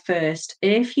good thing first,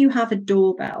 if you have a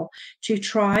doorbell, to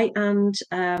try and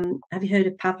have you heard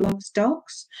of Pavlov's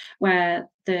dogs, where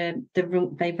they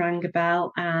rang a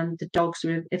bell and the dogs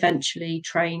were eventually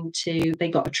trained to,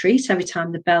 they got a treat every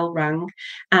time the bell rang,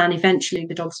 and eventually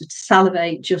the dogs would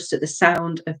salivate just at the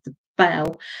sound of the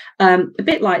bell. A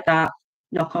bit like that.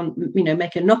 Knock on,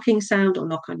 make a knocking sound, or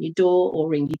knock on your door, or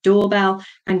ring your doorbell,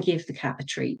 and give the cat a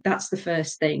treat. That's the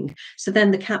first thing. So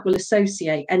then the cat will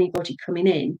associate anybody coming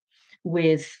in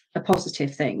with a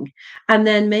positive thing, and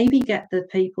then maybe get the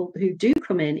people who do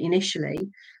come in initially,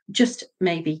 just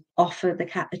maybe offer the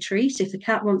cat a treat. If the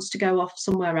cat wants to go off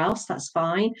somewhere else, that's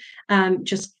fine.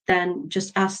 Just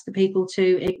ask the people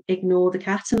to ignore the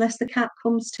cat unless the cat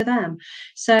comes to them.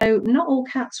 So not all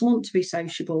cats want to be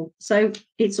sociable. So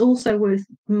it's also worth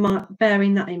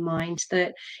bearing that in mind,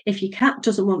 that if your cat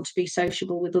doesn't want to be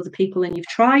sociable with other people, and you've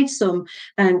tried some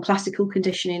classical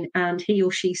conditioning and he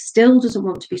or she still doesn't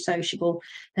want to be sociable,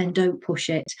 then don't push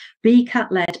it. Be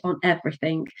cat-led on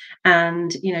everything,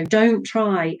 and don't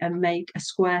try and make a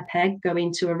square peg go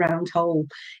into a round hole.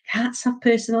 Cats have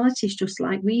personalities just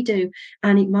like we do,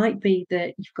 and it might be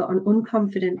that you've got an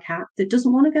unconfident cat that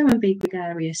doesn't want to go and be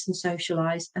gregarious and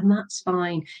socialize, and that's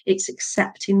fine. It's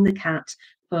accepting the cat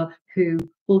for who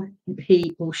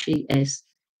he or she is.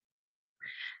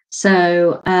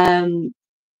 So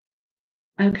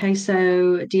okay,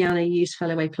 so Deanna used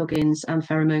Feliway plugins and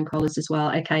pheromone collars as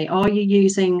well. Okay, are you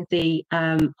using the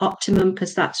Optimum?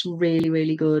 Because that's really,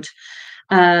 really good.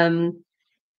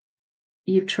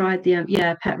 You've tried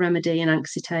the Pet Remedy and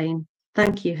Accutane.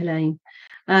 Thank you, Helene.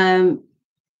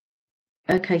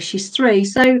 Okay, she's 3.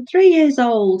 So 3 years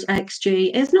old,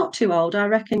 XG, is not too old. I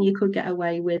reckon you could get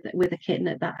away with a kitten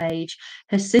at that age.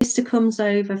 Her sister comes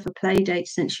over for play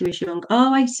dates since she was young.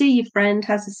 Oh, I see your friend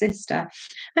has a sister.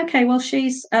 Okay, well,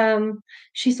 she's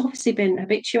obviously been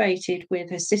habituated with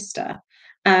her sister.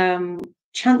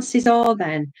 Chances are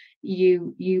then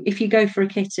if you go for a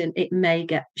kitten,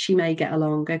 she may get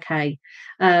along. Okay.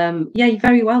 Yeah, you're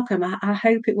very welcome. I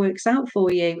hope it works out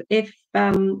for you. If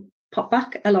pop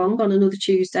back along on another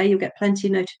Tuesday, you'll get plenty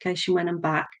of notification when I'm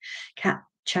back. Cat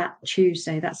Chat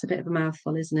Tuesday, that's a bit of a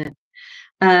mouthful, isn't it?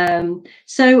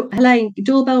 So Helene,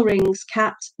 doorbell rings,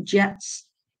 cat jets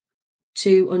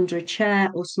to under a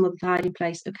chair or some other hiding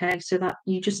place. Okay, so that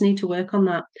you just need to work on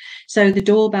that. So the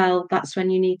doorbell, that's when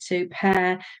you need to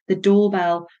pair the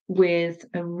doorbell with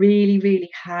a really, really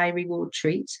high reward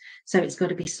treat. So it's got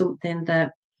to be something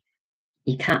that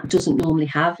your cat doesn't normally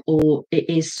have, or it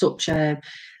is such a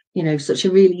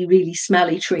really, really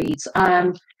smelly treat.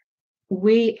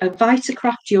 We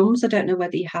Vitacraft Yums, I don't know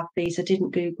whether you have these, I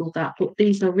didn't Google that, but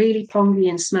these are really pongy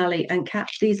and smelly, and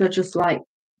these are just like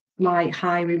my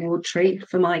high reward treat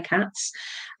for my cats.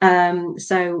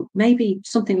 So maybe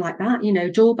something like that,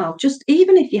 doorbell, just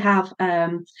even if you have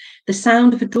the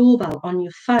sound of a doorbell on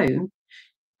your phone.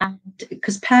 And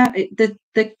because the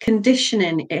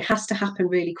conditioning, it has to happen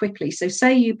really quickly. So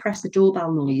say you press the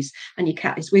doorbell noise and your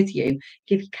cat is with you,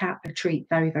 give your cat a treat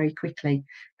very, very quickly.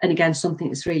 And again, something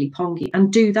that's really pongy,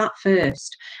 and do that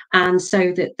first. And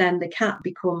so that then the cat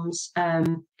becomes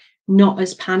not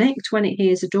as panicked when it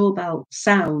hears a doorbell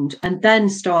sound, and then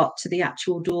start to the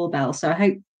actual doorbell. So I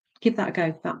hope, give that a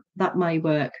go. That may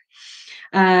work.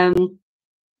 I'm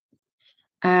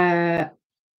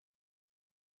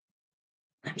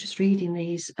just reading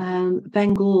these.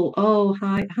 Bengal. Oh,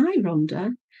 hi,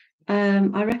 Rhonda.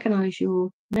 I recognise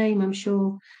your name, I'm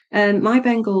sure. My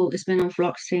Bengal has been on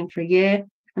fluoxetine for a year,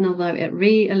 and although it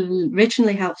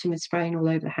originally helped him with spraying all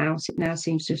over the house, it now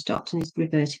seems to have stopped and he's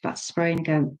reverted back to spraying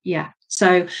again. Yeah.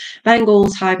 So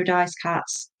Bengals, hybridized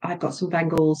cats. I've got some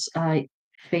Bengals. I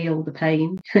feel the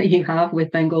pain that you have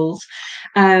with Bengals.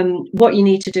 What you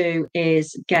need to do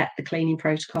is get the cleaning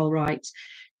protocol right.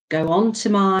 Go on to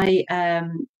my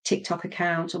TikTok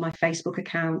account or my Facebook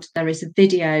account. There is a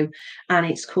video, and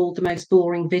it's called The Most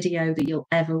Boring Video That You'll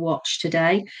Ever Watch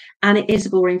Today. And it is a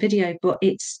boring video, but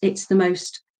it's the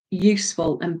most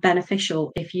useful and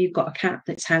beneficial if you've got a cat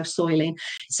that's house soiling.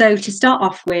 So to start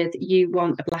off with, you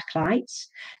want a black light.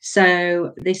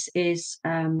 So this is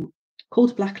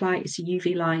called black light. It's a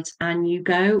UV light, and you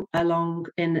go along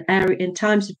in the area in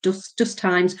times of dust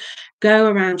times, go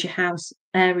around your house,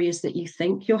 areas that you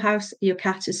think your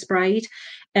cat has sprayed.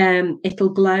 It'll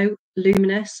glow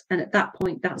luminous, and at that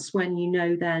point, that's when you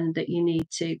know then that you need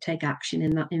to take action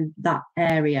in that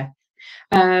area.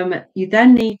 You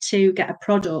then need to get a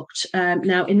product.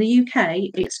 Now, in the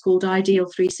UK, it's called Ideal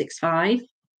 365.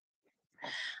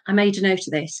 I made a note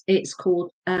of this. It's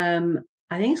called, I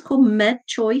think it's called Med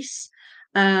Choice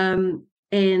in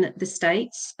the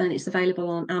States, and it's available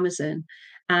on Amazon.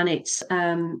 And it's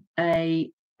a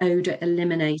odor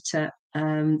eliminator,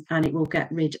 and it will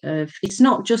get rid of. It's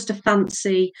not just a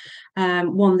fancy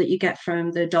one that you get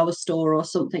from the dollar store or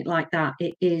something like that.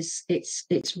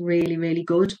 It's really, really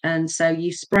good. And so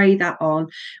you spray that on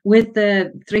with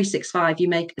the 365. You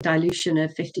make a dilution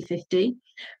of 50-50.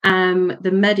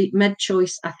 The med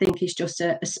choice, I think, is just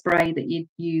a spray that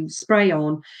you spray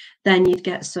on. Then you'd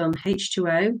get some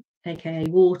H2O, aka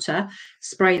water,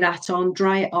 spray that on,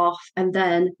 dry it off, and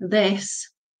then this,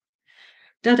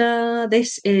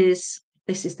 this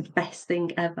is the best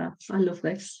thing ever. I love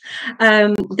this.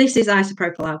 This is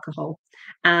isopropyl alcohol,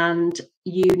 and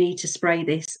you need to spray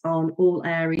this on all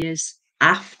areas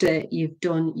after you've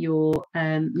done your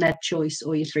med choice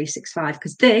or your 365,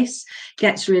 because this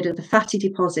gets rid of the fatty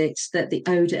deposits that the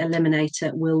odor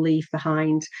eliminator will leave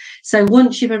behind. So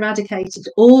once you've eradicated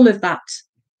all of that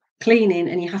cleaning,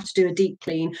 and you have to do a deep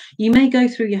clean, you may go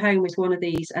through your home with one of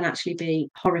these and actually be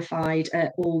horrified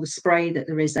at all the spray that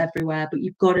there is everywhere, but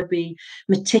you've got to be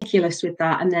meticulous with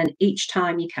that. And then each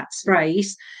time your cat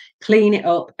sprays, clean it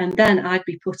up, and then I'd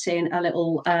be putting a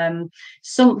little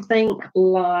something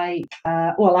like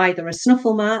well, either a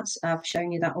snuffle mat, I've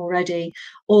shown you that already,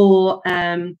 or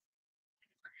a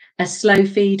slow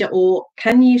feeder. Or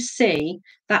can you see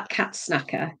that cat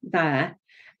snacker there?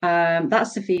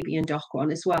 That's the Phoebe and Doc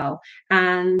one as well,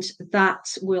 and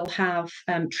that will have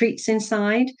treats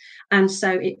inside, and so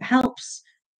it helps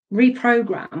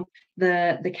reprogram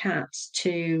the cats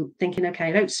to thinking, okay,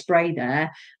 I don't spray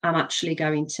there, I'm actually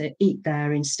going to eat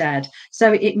there instead.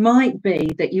 So it might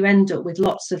be that you end up with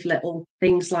lots of little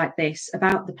things like this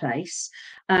about the place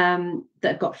that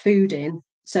have got food in,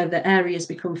 so the areas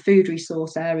become food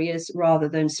resource areas rather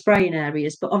than spraying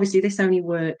areas. But obviously this only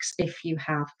works if you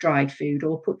have dried food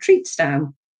or put treats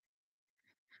down.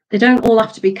 They don't all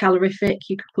have to be calorific.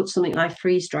 You could put something like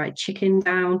freeze-dried chicken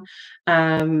down,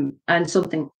 and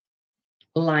something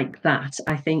like that,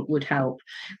 I think, would help.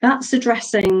 That's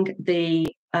addressing the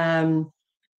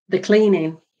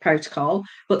cleaning protocol.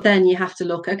 But then you have to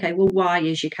look, okay, well, why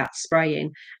is your cat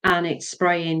spraying? And it's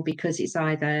spraying because it's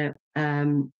either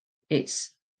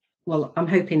well, I'm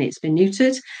hoping it's been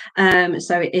neutered,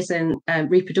 so it isn't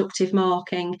reproductive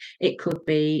marking. It could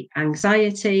be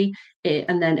anxiety,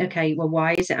 and then, okay, well,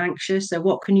 why is it anxious? So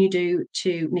what can you do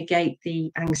to negate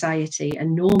the anxiety?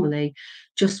 And normally,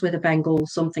 just with a Bengal,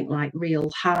 something like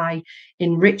real high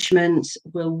enrichment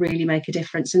will really make a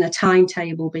difference, and a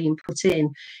timetable being put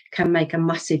in can make a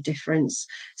massive difference.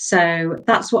 So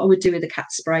that's what I would do with the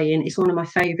cat spraying. It's one of my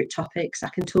favorite topics. I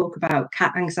can talk about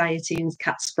cat anxiety and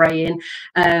cat spraying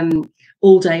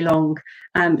all day long.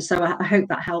 So I hope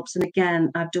that helps. And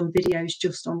again, I've done videos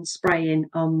just on spraying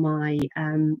on my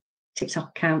TikTok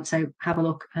account, so have a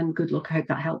look, and good luck. I hope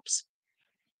that helps.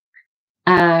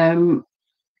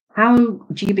 How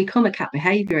do you become a cat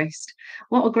behaviourist?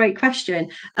 What a great question.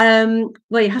 Well,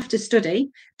 you have to study,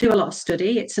 do a lot of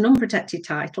study. It's an unprotected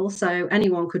title, so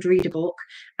anyone could read a book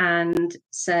and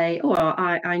say, oh,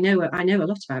 I know a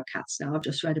lot about cats now. I've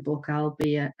just read a book, I'll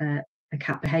be a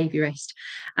cat behaviourist.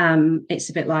 It's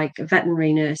a bit like a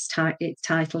veterinary nurse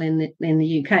title in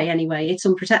the UK. Anyway, it's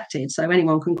unprotected, so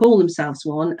anyone can call themselves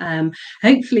one.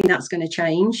 Hopefully that's going to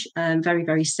change very,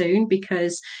 very soon,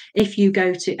 because if you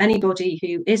go to anybody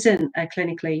who isn't a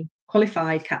clinically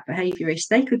qualified cat behaviourist,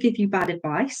 they could give you bad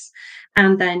advice,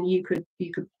 and then you could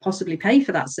possibly pay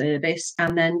for that service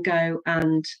and then go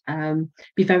and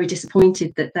be very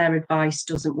disappointed that their advice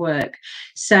doesn't work.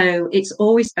 So it's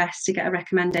always best to get a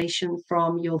recommendation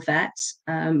from your vet,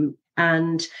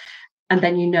 and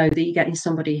then you know that you're getting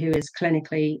somebody who is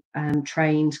clinically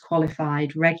trained,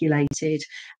 qualified, regulated,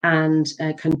 and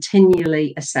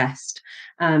continually assessed,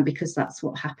 because that's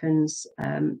what happens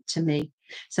to me.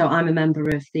 So I'm a member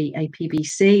of the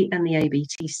APBC and the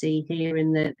ABTC here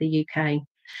in the UK.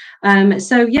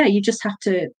 So yeah, you just have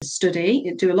to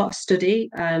study, do a lot of study,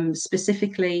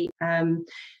 specifically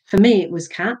for me, it was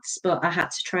cats, but I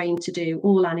had to train to do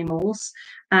all animals.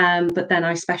 But then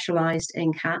I specialised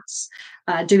in cats,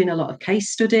 doing a lot of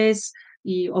case studies.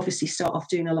 You obviously start off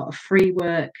doing a lot of free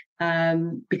work,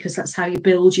 because that's how you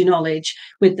build your knowledge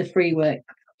with the free work.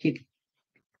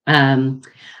 Um,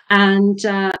 and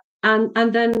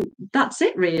and then that's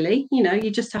it really. You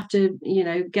just have to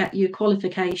get your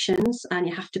qualifications, and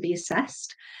you have to be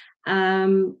assessed,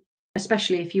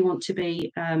 especially if you want to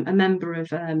be a member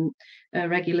of a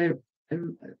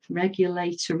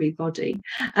regulatory body,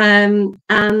 and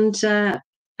then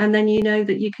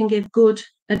that you can give good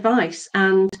advice.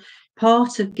 And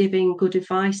part of giving good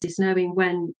advice is knowing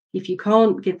when, if you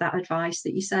can't give that advice,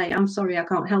 that you say, I'm sorry, I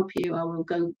can't help you, I will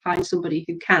go find somebody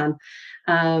who can.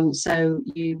 So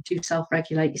you do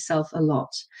self-regulate yourself a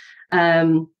lot. I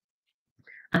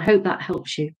hope that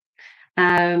helps you.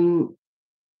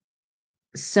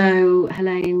 So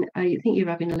Helene, I think you're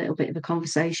having a little bit of a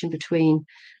conversation between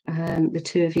the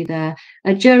two of you there.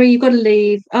 Jerry, you've got to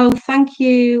leave. Oh, thank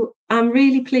you. I'm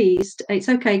really pleased. It's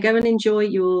okay. Go and enjoy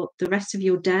the rest of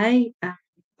your day.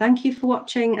 Thank you for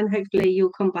watching, and hopefully you'll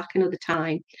come back another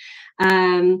time.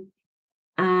 And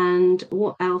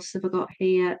what else have I got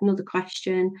here? Another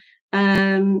question.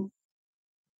 You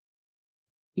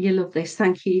love this.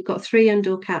 Thank you. You've got 3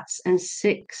 indoor cats and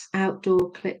 6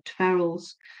 outdoor clipped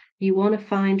ferals. You want to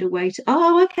find a way to...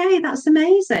 Oh, okay, that's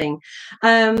amazing.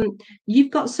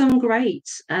 You've got some great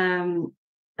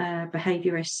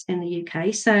behaviourists in the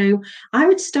UK, so I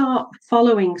would start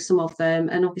following some of them.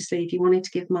 And obviously, if you wanted to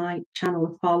give my channel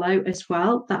a follow as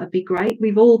well, that would be great.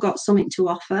 We've all got something to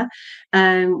offer.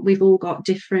 We've all got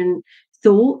different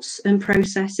thoughts and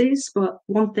processes, but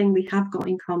one thing we have got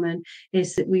in common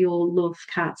is that we all love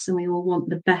cats, and we all want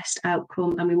the best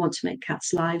outcome, and we want to make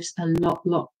cats' lives a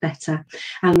lot better.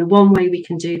 And the one way we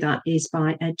can do that is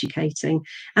by educating,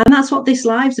 and that's what this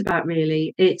live's about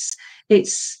really.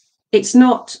 It's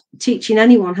not teaching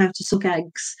anyone how to suck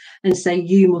eggs and say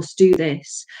you must do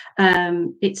this.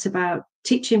 It's about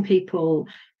teaching people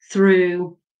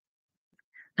through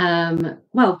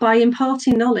well, by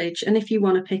imparting knowledge. And if you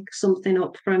want to pick something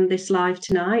up from this live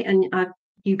tonight, and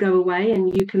you go away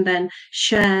and you can then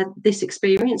share this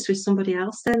experience with somebody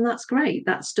else, then that's great.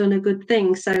 That's done a good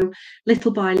thing. So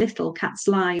little by little, cats'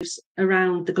 lives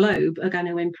around the globe are going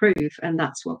to improve, and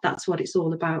that's what it's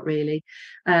all about really.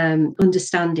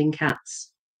 Understanding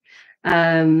cats.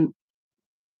 Oh,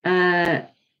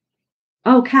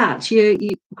 Kat, you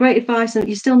great advice, and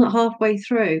you're still not halfway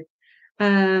through.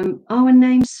 Oh, her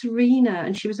name's Serena,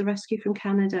 and she was a rescue from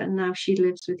Canada, and now she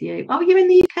lives with you. Oh, you're in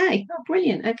the UK. Oh,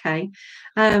 brilliant. Okay.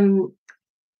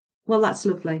 Well, that's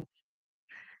lovely.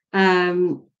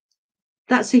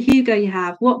 That's a Hugo you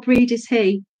have. What breed is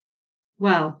he?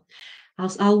 Well,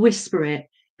 I'll whisper it,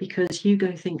 because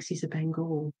Hugo thinks he's a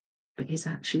Bengal, but he's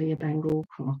actually a Bengal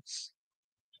cross.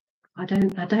 I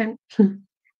don't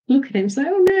look at him and say,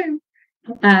 oh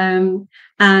no.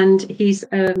 And he's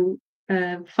a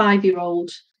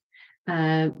 5-year-old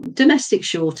domestic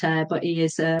short hair, but he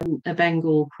is a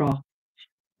Bengal cross.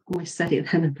 Almost said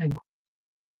it then, a Bengal.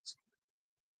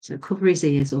 So cover his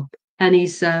ears up. And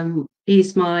he's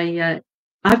my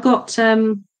I've got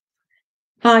 5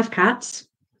 cats,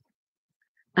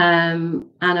 and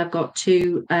I've got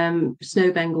 2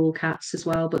 snow Bengal cats as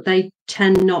well, but they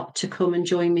tend not to come and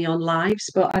join me on lives.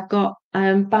 But I've got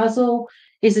Basil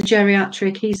is a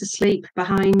geriatric. He's asleep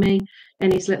behind me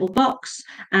in his little box,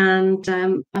 and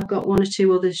I've got 1 or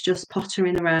 2 others just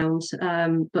pottering around,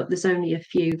 but there's only a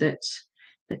few that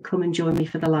come and join me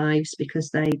for the lives,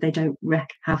 because they don't wreak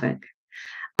havoc.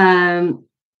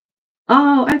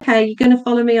 Oh, okay, you're going to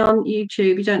follow me on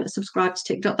YouTube. You don't subscribe to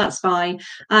TikTok, that's fine.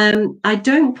 I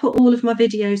don't put all of my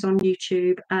videos on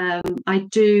YouTube. I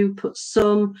do put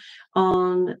some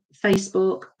on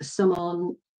Facebook, some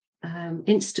on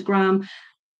Instagram.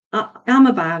 I'm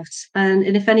about, and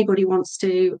if anybody wants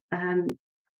to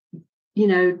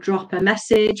drop a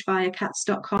message via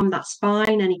cats.com, that's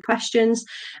fine. Any questions?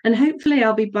 And hopefully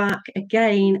I'll be back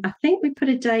again. I think we put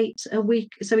a date a week,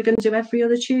 so we're going to do every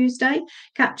other Tuesday,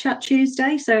 Cat Chat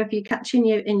Tuesday. So if you're catching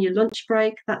you in your lunch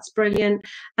break, that's brilliant.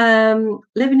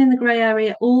 Living in the grey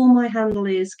area, all my handle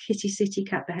is Kitty City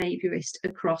Cat Behaviourist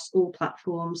across all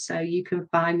platforms, so you can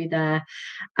find me there.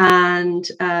 And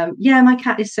yeah, my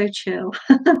cat is so chill.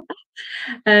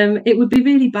 It would be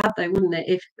really bad though, wouldn't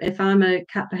it, if I'm a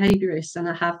cat behaviourist and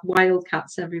I have wild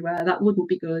cats everywhere? That wouldn't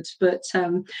be good. But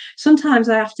sometimes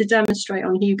I have to demonstrate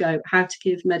on Hugo how to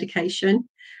give medication,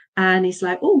 and he's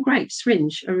like, oh great,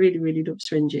 syringe. I really love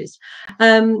syringes.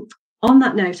 on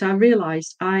that note, I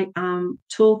realised I am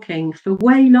talking for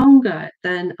way longer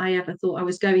than I ever thought I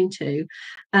was going to.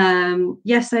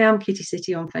 Yes, I am Kitty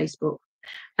City on Facebook.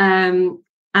 Um,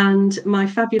 and my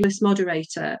fabulous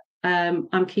moderator,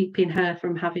 I'm keeping her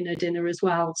from having her dinner as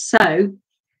well. So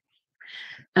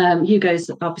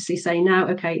Hugo's obviously saying now,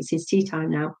 okay, it's his tea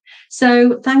time now.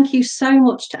 So thank you so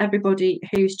much to everybody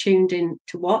who's tuned in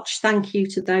to watch. Thank you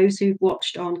to those who've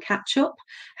watched on catch up.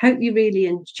 Hope you really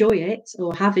enjoy it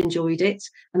or have enjoyed it,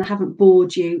 and I haven't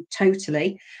bored you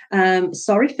totally.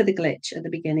 Sorry for the glitch at the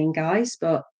beginning, guys,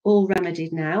 but all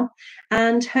remedied now.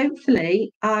 And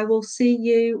hopefully I will see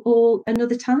you all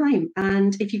another time.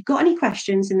 And if you've got any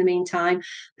questions in the meantime,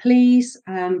 please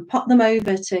pop them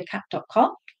over to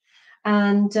cat.com,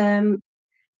 and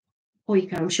or you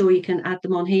can, I'm sure you can add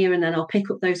them on here, and then I'll pick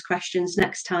up those questions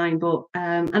next time. But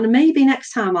and maybe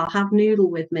next time I'll have Noodle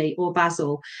with me, or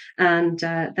Basil, and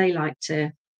they like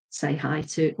to say hi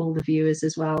to all the viewers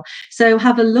as well. So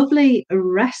have a lovely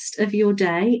rest of your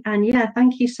day, and yeah,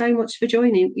 thank you so much for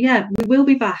joining. Yeah, we will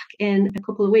be back in a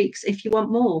couple of weeks if you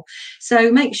want more. So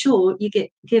make sure you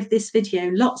give this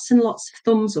video lots and lots of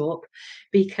thumbs up,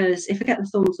 because if I get the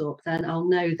thumbs up, then I'll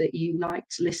know that you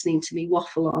liked listening to me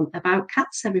waffle on about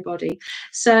cats, everybody.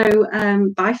 So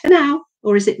bye for now,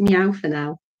 or is it meow for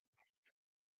now?